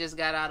actually just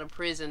got out of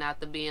prison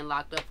after being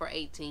locked up for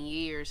 18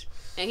 years.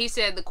 And he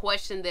said the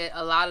question that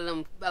a lot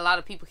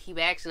of people keep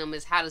asking him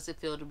is, how does it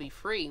feel to be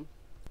free?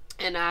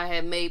 And I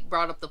had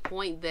brought up the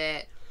point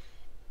that,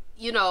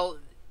 you know,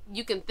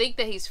 you can think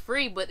that he's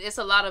free, but it's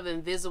a lot of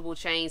invisible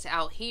chains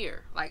out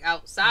here, like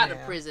outside of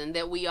prison,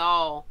 that we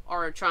all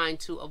are trying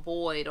to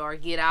avoid or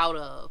get out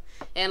of.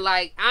 And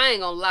like, I ain't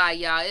gonna lie,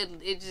 y'all,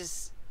 it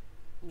just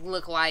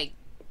looked like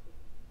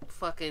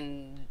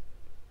fucking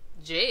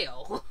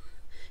jail.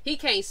 He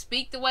can't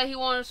speak the way he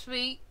want to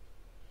speak.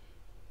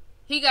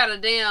 He got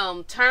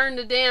to turn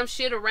the damn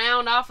shit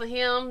around off of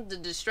him to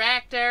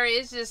distract her.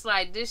 It's just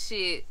like, this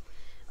shit.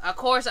 Of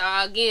course,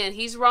 again,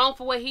 he's wrong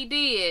for what he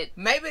did.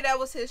 Maybe that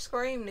was his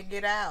scream to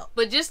get out.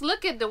 But just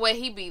look at the way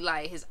he be,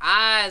 like, his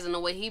eyes and the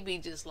way he be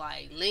just,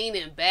 like,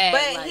 leaning back.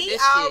 But like, he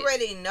this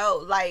already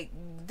know, like,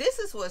 this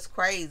is what's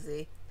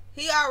crazy.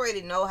 He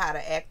already know how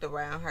to act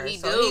around her. He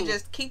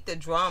just keep the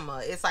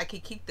drama. It's like he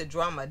keep the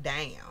drama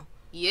down.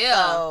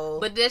 Yeah, So,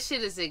 but that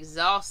shit is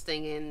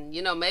exhausting, and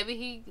you know,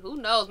 maybe who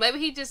knows? Maybe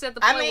he just at the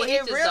point where he it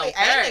just really don't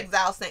care. ain't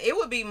exhausting. It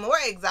would be more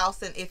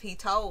exhausting if he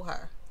told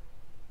her.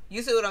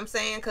 You see what I'm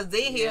saying? Because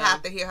then he'll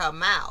have to hear her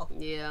mouth.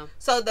 Yeah.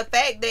 So the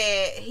fact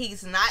that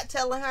he's not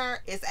telling her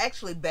is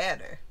actually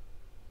better.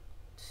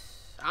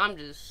 I'm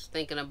just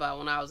thinking about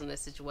when I was in that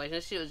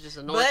situation. She was just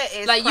annoying. But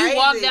it's like, you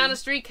walk crazy. down the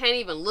street, can't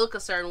even look a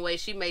certain way.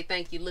 She may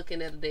think you're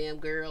looking at a damn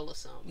girl or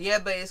something. Yeah,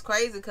 but it's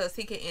crazy because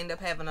he can end up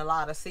having a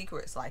lot of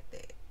secrets like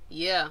that.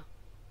 Yeah.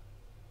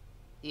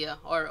 Yeah,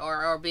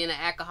 or being an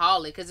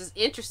alcoholic. Because it's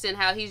interesting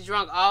how he's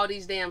drunk all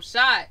these damn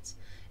shots.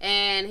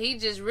 And he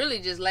just really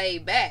just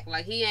laid back.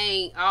 Like, he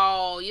ain't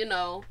all, you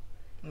know.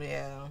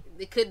 Yeah.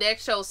 That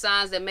show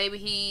signs that maybe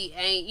he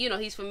ain't, you know,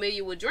 he's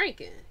familiar with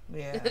drinking.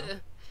 Yeah.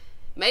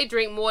 May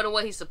drink more than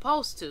what he's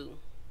supposed to.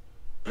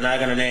 I'm not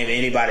gonna name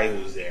anybody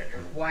who was there.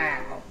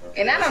 Wow.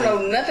 And I don't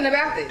know nothing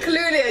about this.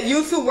 Clearly a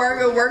YouTube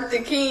worker worked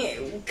at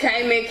Ken,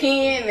 came at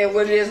Ken and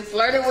was just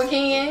flirting with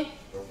Ken.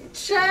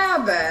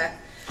 Child bye.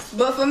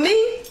 But for me,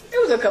 it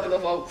was a couple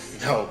of folks.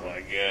 Oh my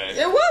god.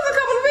 It was a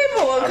couple of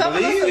people. A couple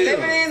of believe you.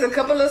 celebrities, a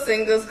couple of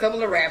singers, a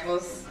couple of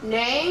rappers.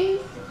 Name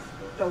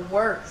the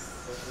worst.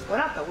 Well,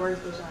 not the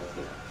worst, but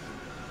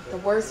the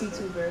worst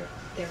YouTuber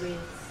there is.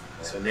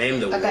 So name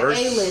the Like an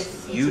worst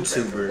A-list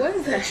YouTuber What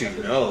is that you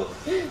know.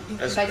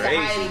 That's Like the crazy.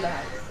 highly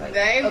guys. Like,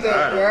 Name okay. the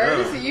I don't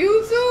worst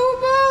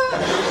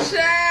YouTuber.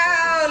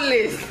 Child,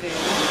 listen.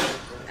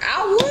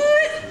 I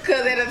would,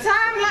 cause at a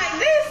time like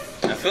this,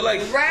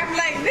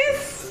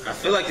 I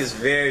feel like it's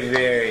very,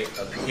 very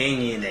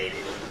opinionated.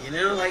 You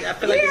know, like I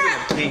feel like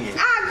it's an opinion.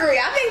 I agree.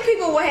 I think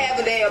people will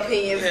have their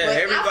opinions, Yeah, but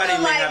everybody I feel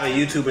may like, have a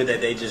YouTuber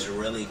that they just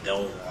really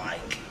don't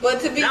like. but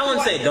to be I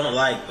wouldn't quite, say don't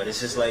like, but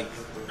it's just like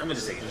I'm gonna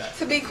just take it back.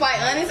 to be quite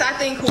honest, I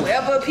think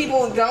whoever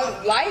people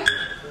don't like,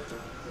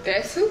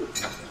 that's who.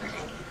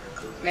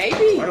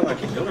 Maybe. Why do I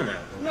keep doing that?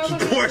 No, Keep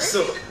but pouring it's-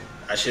 so.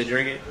 I should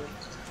drink it.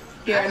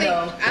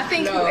 Yeah, I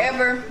think No.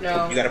 whoever.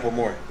 No. You gotta pour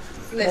more.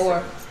 Listen,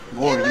 More.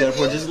 More. You gotta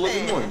pour just a little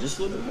bit more. Just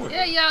a little bit more.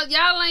 Yeah,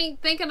 y'all ain't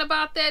thinking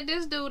about that.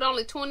 This dude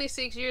only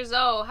 26 years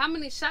old. How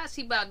many shots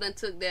he about done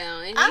took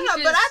down? And I he know,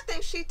 just, but I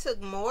think she took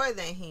more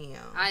than him.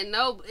 I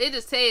know it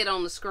just said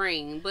on the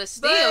screen, but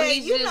still, But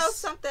he's you know just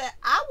something,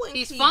 I wouldn't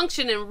he's keep,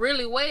 functioning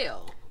really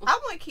well. I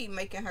wouldn't keep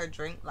making her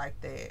drink like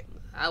that.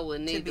 I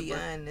wouldn't To either. be but-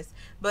 honest,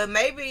 but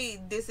maybe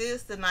this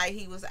is the night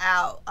he was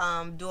out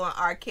doing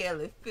R.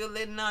 Kelly,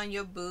 feeling on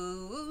your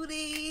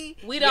booty.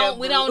 We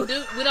don't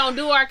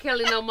do R.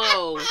 Kelly no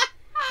more.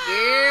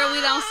 Girl,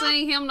 we don't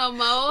sing him no more.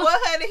 Well,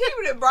 honey, he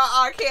would have brought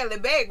R. Kelly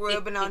back,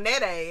 rubbing on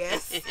that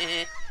ass.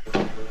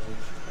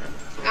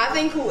 I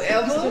think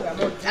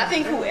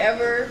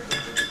whoever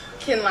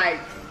can like,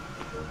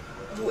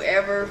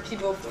 whoever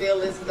people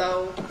feel as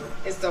though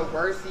is the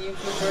worst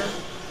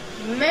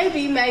YouTuber,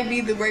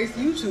 maybe the worst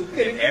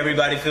YouTuber.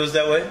 Everybody feels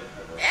that way.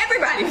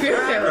 Everybody feels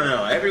I that don't way.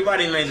 know.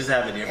 Everybody may just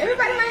have a different.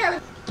 Everybody might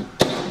have.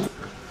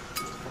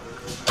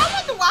 I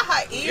wonder why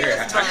her ears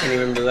Yeah, I can't even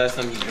remember the last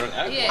time you drank.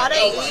 Yeah, Are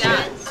they 8 even?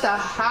 shots. The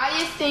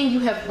highest thing you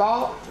have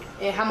bought,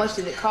 and how much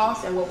did it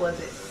cost, and what was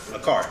it? A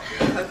car.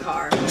 A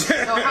car.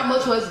 No, how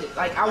much was it?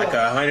 Like I Like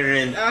want.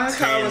 110,000 or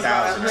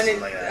something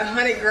like that.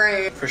 100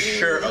 grand. For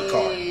sure, a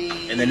car.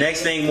 And the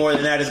next thing more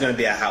than that is going to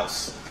be a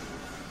house.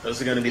 Those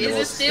are going to be the Is it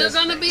most still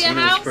expensive gonna be things. a You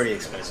know house? It's pretty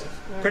expensive.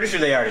 Pretty sure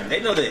they already. They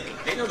know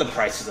the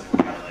prices of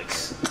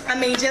Rolex. I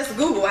mean, just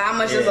Google how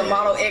much does a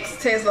Model X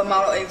Tesla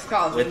Model X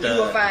cost. With You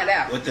will find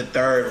out. with the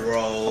third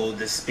row,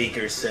 the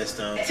speaker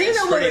system. Tina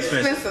It's was pretty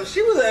expensive.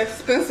 She was an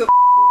expensive.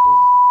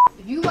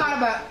 If you lied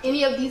about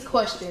any of these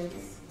questions,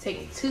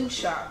 take 2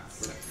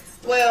 shots.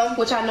 Well,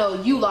 Which I know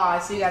you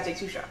lied, so you gotta take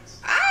 2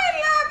 shots. I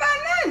ain't lied about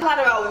nothing. I lied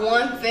about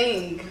one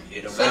thing.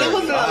 It don't But it matter.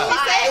 wasn't a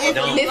lie. It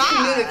Don't was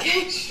lie.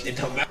 miscommunication. It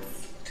don't matter.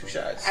 2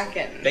 shots. I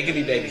can't. They could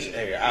be baby shots.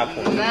 Here, I'll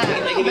pour. Nah,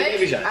 They could be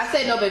baby shots. I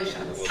said no baby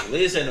shots. Well,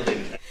 Liz said no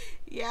baby shots.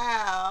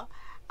 Yeah.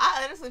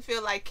 I honestly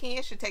feel like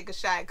Ken should take a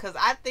shot because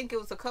I think it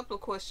was a couple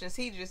of questions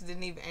he just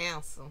didn't even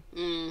answer.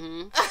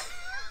 Mm-hmm.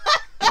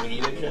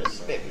 Baby shots.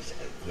 Baby shots,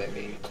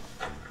 baby.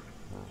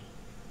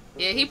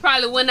 Yeah, he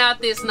probably went out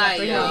this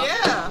night, y'all.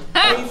 Yeah.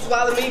 He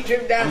swallowed me,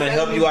 dripped down. I'm gonna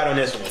help you out on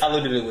this one. I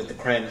looked at it with the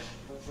cran.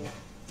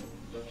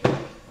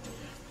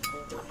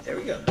 There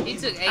we go. He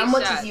took 8 How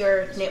much shots. is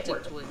your Took net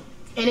worth? 20.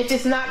 And if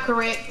it's not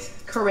correct,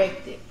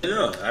 correct it.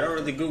 No, I don't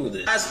really Google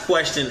this. Last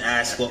question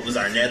asked what was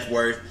our net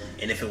worth,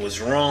 and if it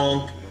was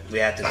wrong, we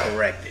had to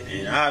correct it.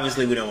 And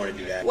obviously, we don't want to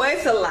do that. Well,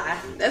 it's a lie.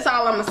 That's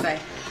all I'm gonna say.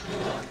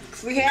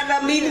 We had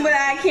that meeting with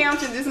our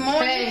accountant this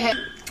morning. Hey,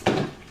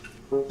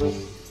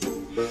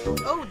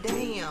 Oh,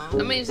 damn.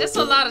 I mean, just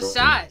a lot of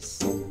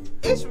shots.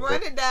 It's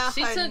running down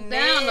She her took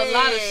down a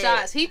lot of neck.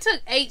 shots. He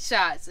took 8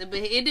 shots, but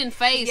it didn't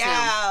phase him.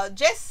 Yeah,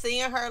 just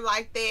seeing her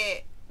like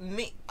that.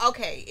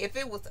 Okay, if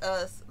it was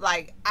us,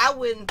 like I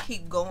wouldn't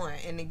keep going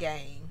in the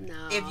game.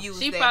 No, if you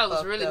was she that probably was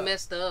fucked really up.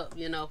 messed up,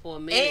 for a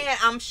minute. And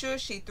I'm sure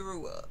she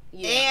threw up.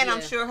 Yeah, and I'm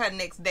yeah. sure her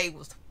next day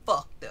was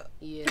fucked up.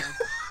 Yeah.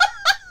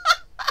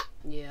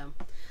 Yeah.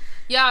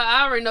 Y'all,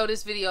 I already know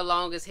this video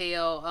long as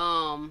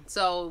hell.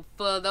 So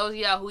for those of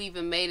y'all who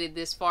even made it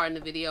this far in the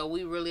video,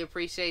 we really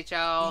appreciate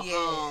y'all.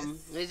 Yes.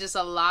 There's just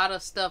a lot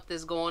of stuff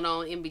that's going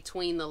on in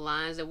between the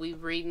lines that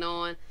we've reading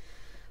on.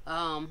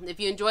 If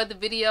you enjoyed the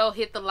video,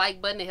 hit the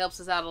like button. It helps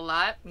us out a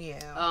lot.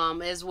 Yeah.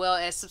 As well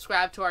as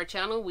subscribe to our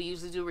channel. We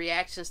usually do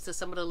reactions to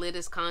some of the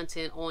latest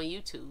content on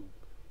YouTube.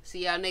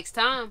 See y'all next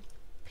time.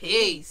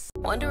 Peace.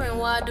 Wondering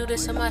why I do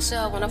this to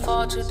myself when I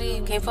fall too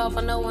deep. Can't fall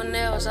for no one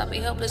else. I be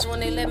helpless when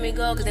they let me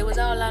go, cause they was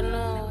all I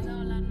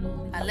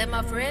know. I let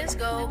my friends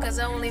go, cause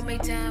I only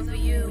make time for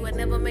you. I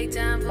never make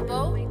time for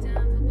both.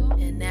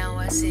 And now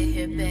I sit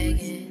here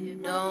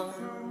begging, don't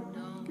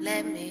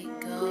let me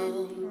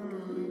go.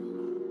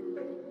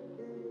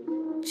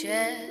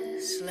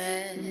 Just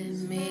let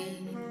me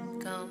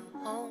come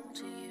home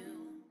to you.